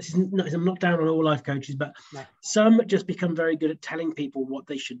 I'm not down on all life coaches, but some just become very good at telling people what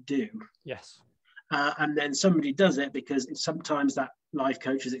they should do. Yes. And then somebody does it because sometimes that life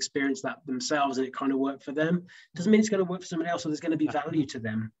coach has experienced that themselves and it kind of worked for them. Doesn't mean it's going to work for somebody else, or there's going to be value to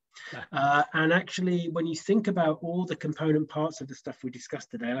them. And actually, when you think about all the component parts of the stuff we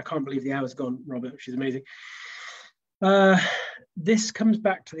discussed today, and I can't believe the hour's gone, Robert, which is amazing. This comes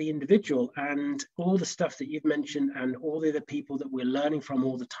back to the individual, and all the stuff that you've mentioned and all the other people that we're learning from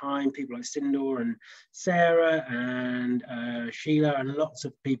all the time, people like Sindor and Sarah and Sheila and lots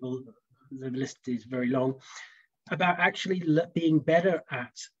of people, the list is very long, about actually being better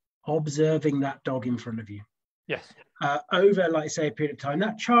at observing that dog in front of you. Yes. Over, like say, a period of time.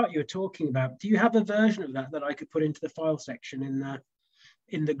 That chart you were talking about, do you have a version of that I could put into the file section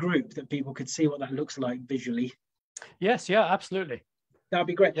in the group, that people could see what that looks like visually? Yes, absolutely. That'd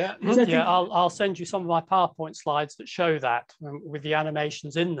be great. I'll send you some of my PowerPoint slides that show that with the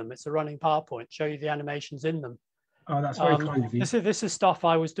animations in them. It's a running PowerPoint, show you the animations in them. Oh, that's very kind of you. This is stuff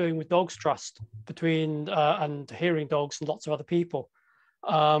I was doing with Dogs Trust between and Hearing Dogs and lots of other people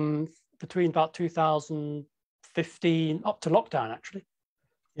between about 2015 up to lockdown, actually.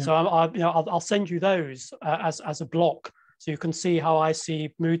 Yeah. So I'll send you those as a block, so you can see how I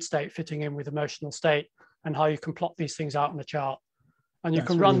see mood state fitting in with emotional state, and how you can plot these things out in the chart, and you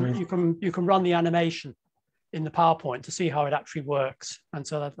can run the animation in the PowerPoint to see how it actually works. And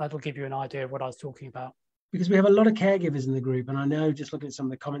so that'll give you an idea of what I was talking about. Because we have a lot of caregivers in the group, and I know just looking at some of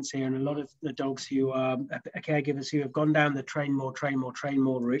the comments here, and a lot of the dogs who are caregivers who have gone down the train more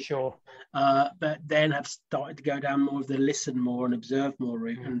route, sure, but then have started to go down more of the listen more and observe more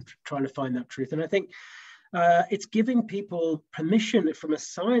route, and trying to find that truth. And I think it's giving people permission from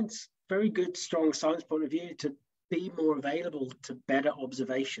a very good, strong science point of view to be more available to better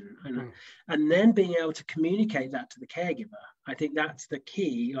observation, and then being able to communicate that to the caregiver. I think that's the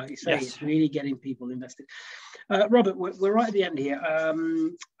key, like you say, yes. It's really getting people invested. Robert, we're right at the end here.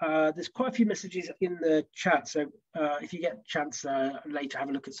 There's quite a few messages in the chat, so if you get a chance later, have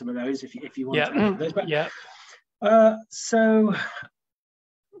a look at some of those if you want to have those. But, so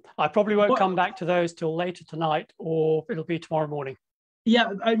I probably won't come back to those till later tonight, or it'll be tomorrow morning.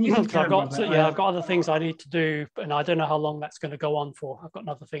 Yeah, only if you can, I've got other things I need to do, and I don't know how long that's going to go on for. I've got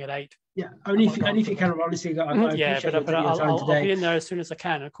another thing at 8. Yeah, only if you can. Honestly, I but I'll be in there as soon as I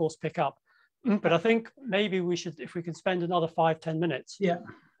can, and of course pick up. But I think maybe we should, if we can spend another 5-10 minutes,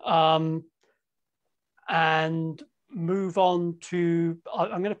 and move on to.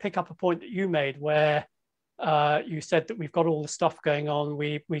 I'm going to pick up a point that you made where you said that we've got all the stuff going on.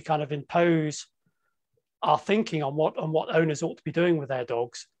 We kind of impose our thinking on what owners ought to be doing with their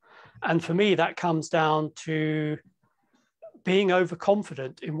dogs. And for me, that comes down to being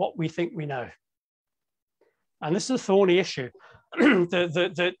overconfident in what we think we know. And this is a thorny issue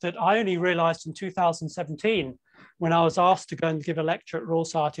that I only realized in 2017 when I was asked to go and give a lecture at Royal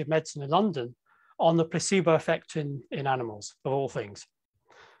Society of Medicine in London on the placebo effect in animals, of all things,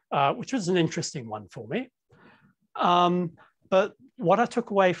 which was an interesting one for me. But what I took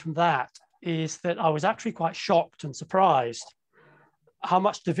away from that is that I was actually quite shocked and surprised how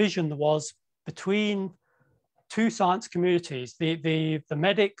much division there was between two science communities, the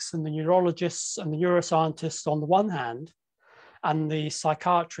medics and the neurologists and the neuroscientists on the one hand, and the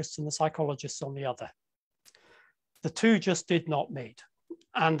psychiatrists and the psychologists on the other. The two just did not meet.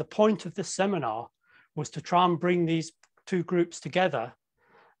 And the point of this seminar was to try and bring these two groups together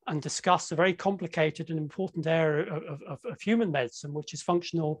and discuss a very complicated and important area of human medicine, which is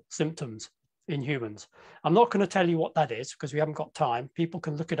functional symptoms in humans. I'm not going to tell you what that is because we haven't got time. People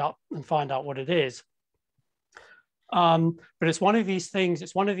can look it up and find out what it is. But it's one of these things,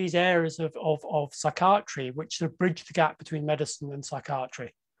 it's one of these areas of psychiatry which sort of bridge the gap between medicine and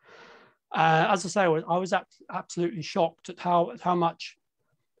psychiatry. As I say, I was absolutely shocked at how much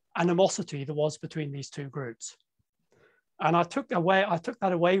animosity there was between these two groups. And I took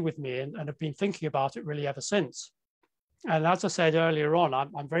that away with me and have been thinking about it really ever since. And as I said earlier on,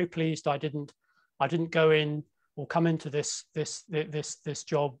 I'm very pleased I didn't go in or come into this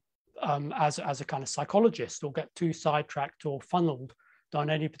job as a kind of psychologist or get too sidetracked or funneled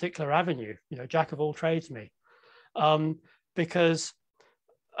down any particular avenue, jack of all trades me. Because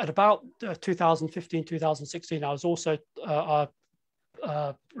at about 2015, 2016, I was also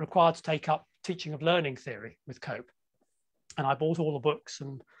required to take up teaching of learning theory with COPE. And I bought all the books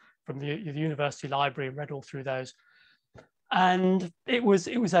from the university library and read all through those. And it was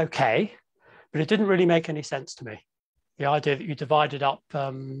okay, but it didn't really make any sense to me. The idea that you divided up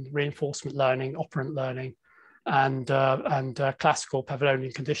reinforcement learning, operant learning, and classical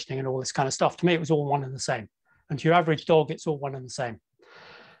Pavlovian conditioning and all this kind of stuff. To me, it was all one and the same. And to your average dog, it's all one and the same.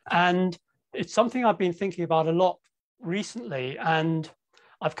 And it's something I've been thinking about a lot recently. And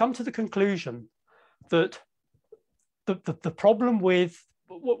I've come to the conclusion that the problem with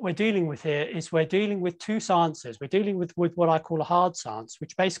what we're dealing with here is we're dealing with two sciences. We're dealing with what I call a hard science,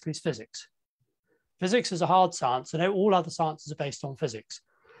 which basically is physics. Physics is a hard science, and all other sciences are based on physics.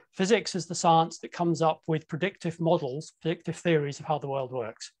 Physics is the science that comes up with predictive models, predictive theories of how the world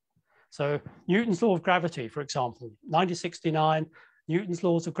works. So Newton's law of gravity, for example, 1969, Newton's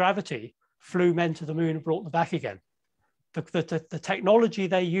laws of gravity flew men to the moon and brought them back again. The technology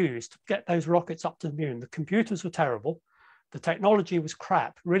they used to get those rockets up to the moon, the computers were terrible. The technology was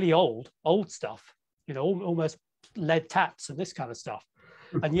crap, really old stuff, almost lead taps and this kind of stuff.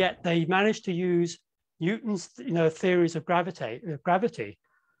 And yet they managed to use Newton's, theories of gravity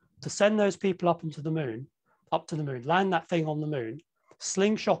to send those people up to the moon, land that thing on the moon,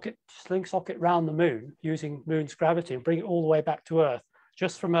 slingshot it round the moon using moon's gravity and bring it all the way back to Earth,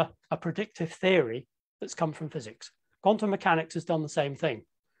 just from a predictive theory that's come from physics. Quantum mechanics has done the same thing.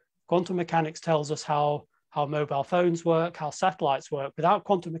 Quantum mechanics tells us how mobile phones work, how satellites work. Without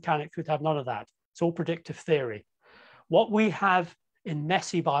quantum mechanics, we'd have none of that. It's all predictive theory. What we have in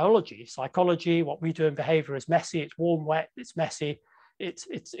messy biology, psychology, what we do in behavior is messy, it's warm, wet, it's messy,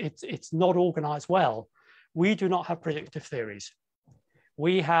 it's not organized well. We do not have predictive theories.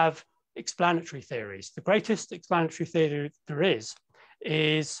 We have explanatory theories. The greatest explanatory theory there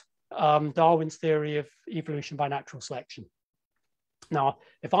is Darwin's theory of evolution by natural selection. Now,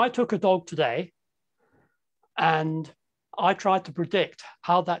 if I took a dog today and I tried to predict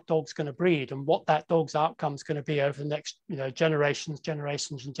how that dog's going to breed and what that dog's outcome is going to be over the next,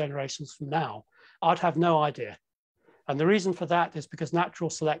 generations from now, I'd have no idea. And the reason for that is because natural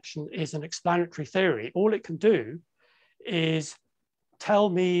selection is an explanatory theory. All it can do is tell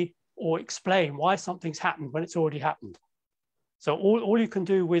me or explain why something's happened when it's already happened. So all you can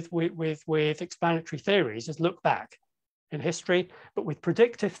do with explanatory theories is look back in history, but with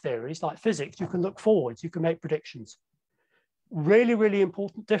predictive theories like physics, you can look forwards, you can make predictions. Really, really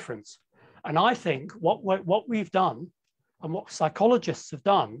important difference. And I think what we've done and what psychologists have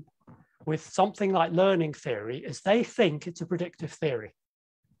done with something like learning theory is they think it's a predictive theory,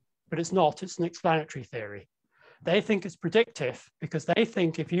 but it's not, it's an explanatory theory. They think it's predictive because they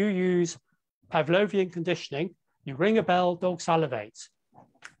think if you use Pavlovian conditioning, you ring a bell, dog salivates.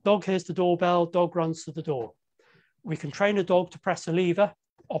 Dog hears the doorbell, dog runs to the door. We can train a dog to press a lever,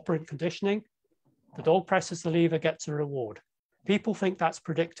 operant conditioning. The dog presses the lever, gets a reward. People think that's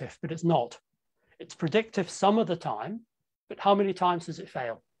predictive, but it's not. It's predictive some of the time, but how many times does it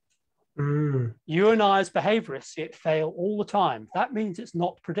fail? You and I as behaviorists see it fail all the time. That means it's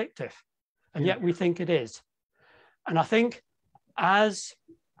not predictive, and yet we think it is. And I think as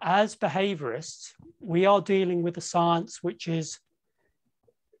behaviorists, we are dealing with a science which is,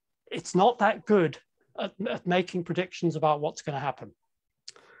 it's not that good at making predictions about what's going to happen.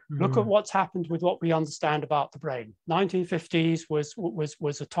 Look at what's happened with what we understand about the brain. 1950s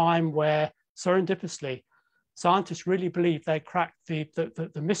was a time where serendipitously scientists really believed they cracked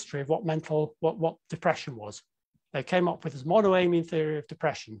the mystery of what depression was. They came up with this monoamine theory of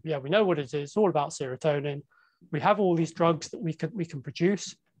depression. Yeah, we know what it is. It's all about serotonin. We have all these drugs that we can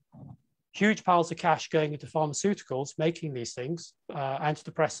produce. Huge piles of cash going into pharmaceuticals, making these things,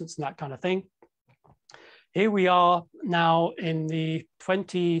 antidepressants and that kind of thing. Here we are now in the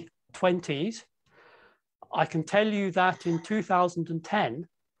 2020s. I can tell you that in 2010,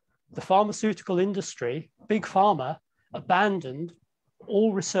 the pharmaceutical industry, big pharma, abandoned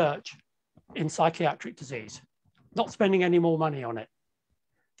all research in psychiatric disease, not spending any more money on it.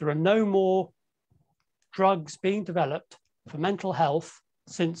 There are no more drugs being developed for mental health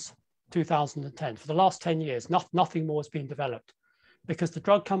since 2010. For the last 10 years, nothing more has been developed because the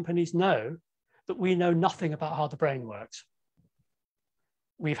drug companies know that we know nothing about how the brain works.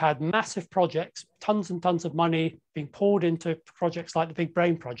 We've had massive projects, tons and tons of money being poured into projects like the Big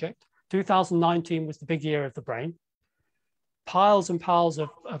Brain Project. 2019 was the big year of the brain. Piles and piles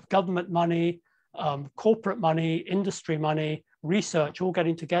of government money, corporate money, industry money, research all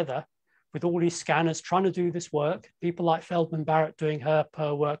getting together with all these scanners trying to do this work. People like Feldman Barrett doing her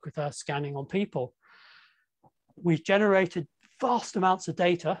work with her scanning on people. We've generated vast amounts of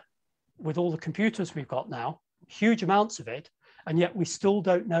data with all the computers we've got now, huge amounts of it, and yet we still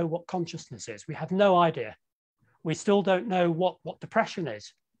don't know what consciousness is. We have no idea. We still don't know what depression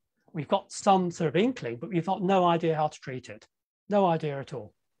is. We've got some sort of inkling, but we've got no idea how to treat it. No idea at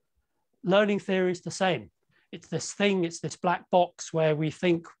all. Learning theory is the same. It's this thing, it's this black box where we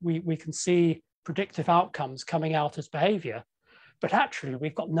think we can see predictive outcomes coming out as behavior, but actually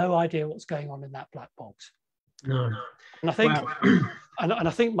we've got no idea what's going on in that black box. No. And I think, wow. and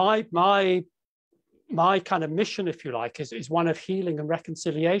I think my kind of mission, if you like, is one of healing and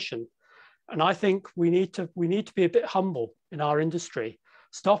reconciliation. And I think we need to be a bit humble in our industry.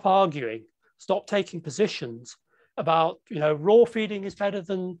 Stop arguing. Stop taking positions about, raw feeding is better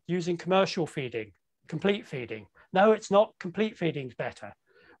than using commercial feeding, complete feeding. No, it's not. Complete feeding is better.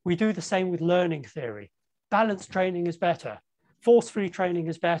 We do the same with learning theory. Balanced training is better. Force-free training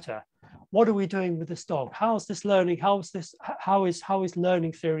is better. What are we doing with this dog? How is this learning? How is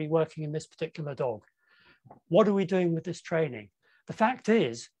learning theory working in this particular dog? What are we doing with this training? The fact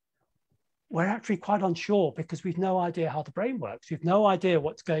is, we're actually quite unsure because we've no idea how the brain works. We've no idea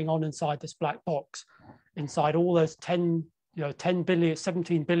what's going on inside this black box, inside all those 10 billion,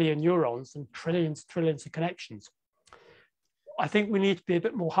 17 billion neurons and trillions of connections. I think we need to be a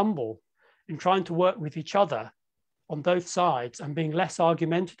bit more humble in trying to work with each other on both sides and being less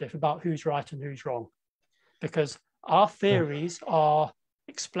argumentative about who's right and who's wrong, because our theories are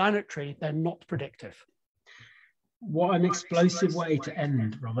explanatory, they're not predictive. What an explosive way to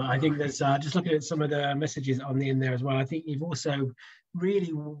end, Robert. I think there's, just looking at some of the messages on the end there as well, I think you've also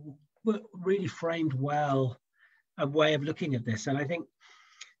really framed well a way of looking at this. And I think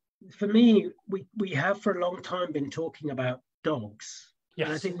for me, we have for a long time been talking about dogs. Yes.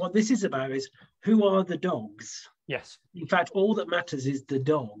 And I think what this is about is, who are the dogs? Yes. In fact, all that matters is the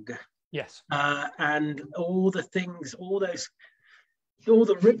dog. Yes. And all the things, all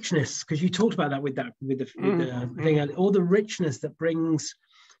the richness, because you talked about that with the thing, and all the richness that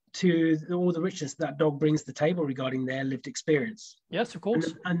that dog brings to the table regarding their lived experience. Yes, of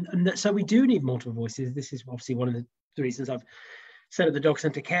course. And so we do need multiple voices. This is obviously one of the reasons I've set up the dog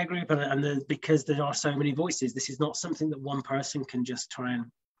centre care group, because there are so many voices. This is not something that one person can just try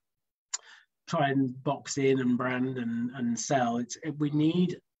and box in and brand and sell. We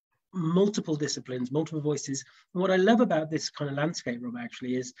need multiple disciplines, multiple voices. And what I love about this kind of landscape, Rob,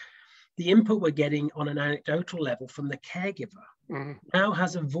 actually, is the input we're getting on an anecdotal level from the caregiver now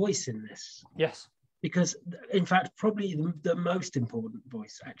has a voice in this. Yes. Because, in fact, probably the most important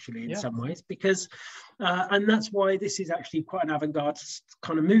voice, actually, in some ways, because, and that's why this is actually quite an avant-garde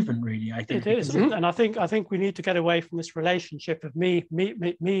kind of movement, really, I think. It is, and I think we need to get away from this relationship of me,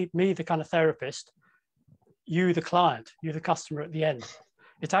 the kind of therapist, you, the client, you, the customer at the end.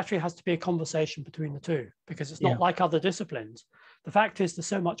 It actually has to be a conversation between the two, because it's not like other disciplines. The fact is, there's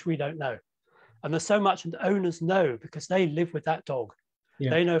so much we don't know. And there's so much that owners know because they live with that dog.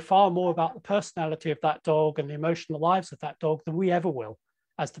 Yeah. They know far more about the personality of that dog and the emotional lives of that dog than we ever will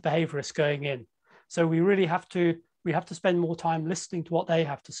as the behaviorists going in. So we really have to spend more time listening to what they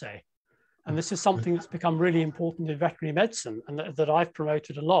have to say. And this is something that's become really important in veterinary medicine, and that I've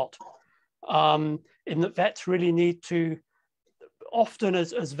promoted a lot, in that vets really need to, often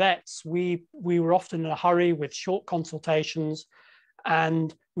as vets, we were often in a hurry with short consultations,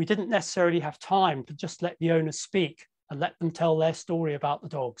 and we didn't necessarily have time to just let the owners speak and let them tell their story about the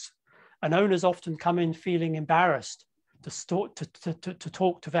dogs. And owners often come in feeling embarrassed to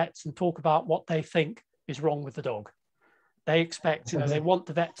talk to vets and talk about what they think is wrong with the dog. They expect, they want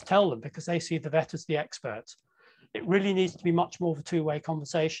the vet to tell them because they see the vet as the expert. It really needs to be much more of a two-way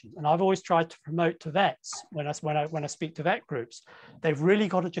conversation. And I've always tried to promote to vets when I speak to vet groups, they've really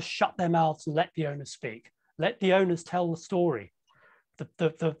got to just shut their mouths and let the owners speak. Let the owners tell the story.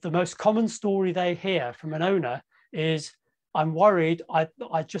 The most common story they hear from an owner is, I'm worried, I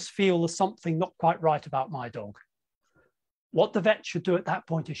just feel there's something not quite right about my dog. What the vet should do at that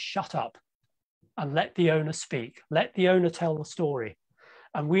point is shut up and let the owner speak. Let the owner tell the story.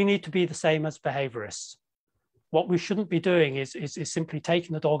 And we need to be the same as behaviorists. What we shouldn't be doing is simply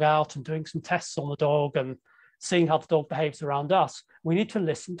taking the dog out and doing some tests on the dog and seeing how the dog behaves around us. We need to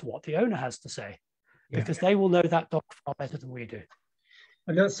listen to what the owner has to say, because they will know that dog far better than we do.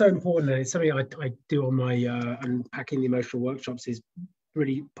 And that's so important. It's something I do on my unpacking the emotional workshops, is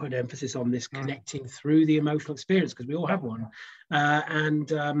really put emphasis on this connecting through the emotional experience, because we all have one.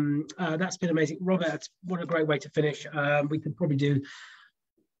 That's been amazing. Robert, what a great way to finish. We could probably do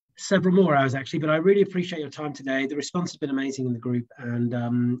several more hours actually, but I really appreciate your time today. The response has been amazing in the group.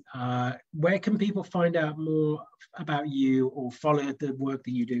 And where can people find out more about you or follow the work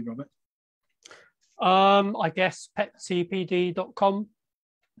that you do, Robert? I guess petcpd.com,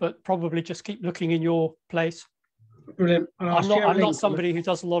 but probably just keep looking in your place. Brilliant. I'm not somebody who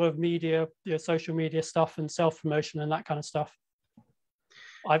does a lot of media, social media stuff and self-promotion and that kind of stuff.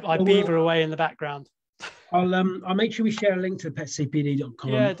 I beaver away in the background. I'll make sure we share a link to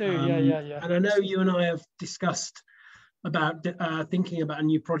petcpd.com. Yeah, do. Yeah. And I know you and I have discussed about thinking about a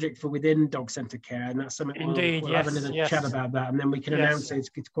new project for within dog centre care, and that's something we'll have a little chat about that, and then we can announce it.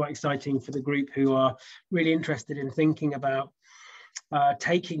 It's quite exciting for the group who are really interested in thinking about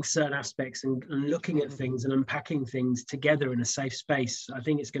taking certain aspects and looking at things and unpacking things together in a safe space. I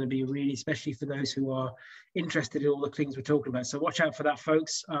think it's going to be really, especially for those who are interested in all the things we're talking about. So watch out for that,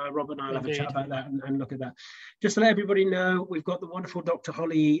 folks. Robert and I'll have a chat about that and look at that. Just to let everybody know, we've got the wonderful Dr.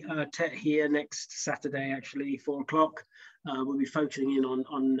 Holly Tet here next Saturday, actually, 4 o'clock. We'll be focusing in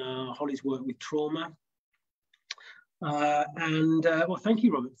on Holly's work with trauma. Well, thank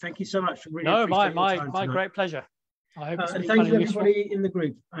you, Robert. Thank you so much. Really my great pleasure. I hope and thank you, everybody in the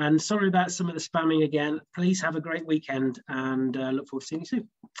group. And sorry about some of the spamming again. Please have a great weekend, and look forward to seeing you soon.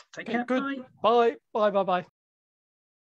 Take care. Good. Bye. Bye.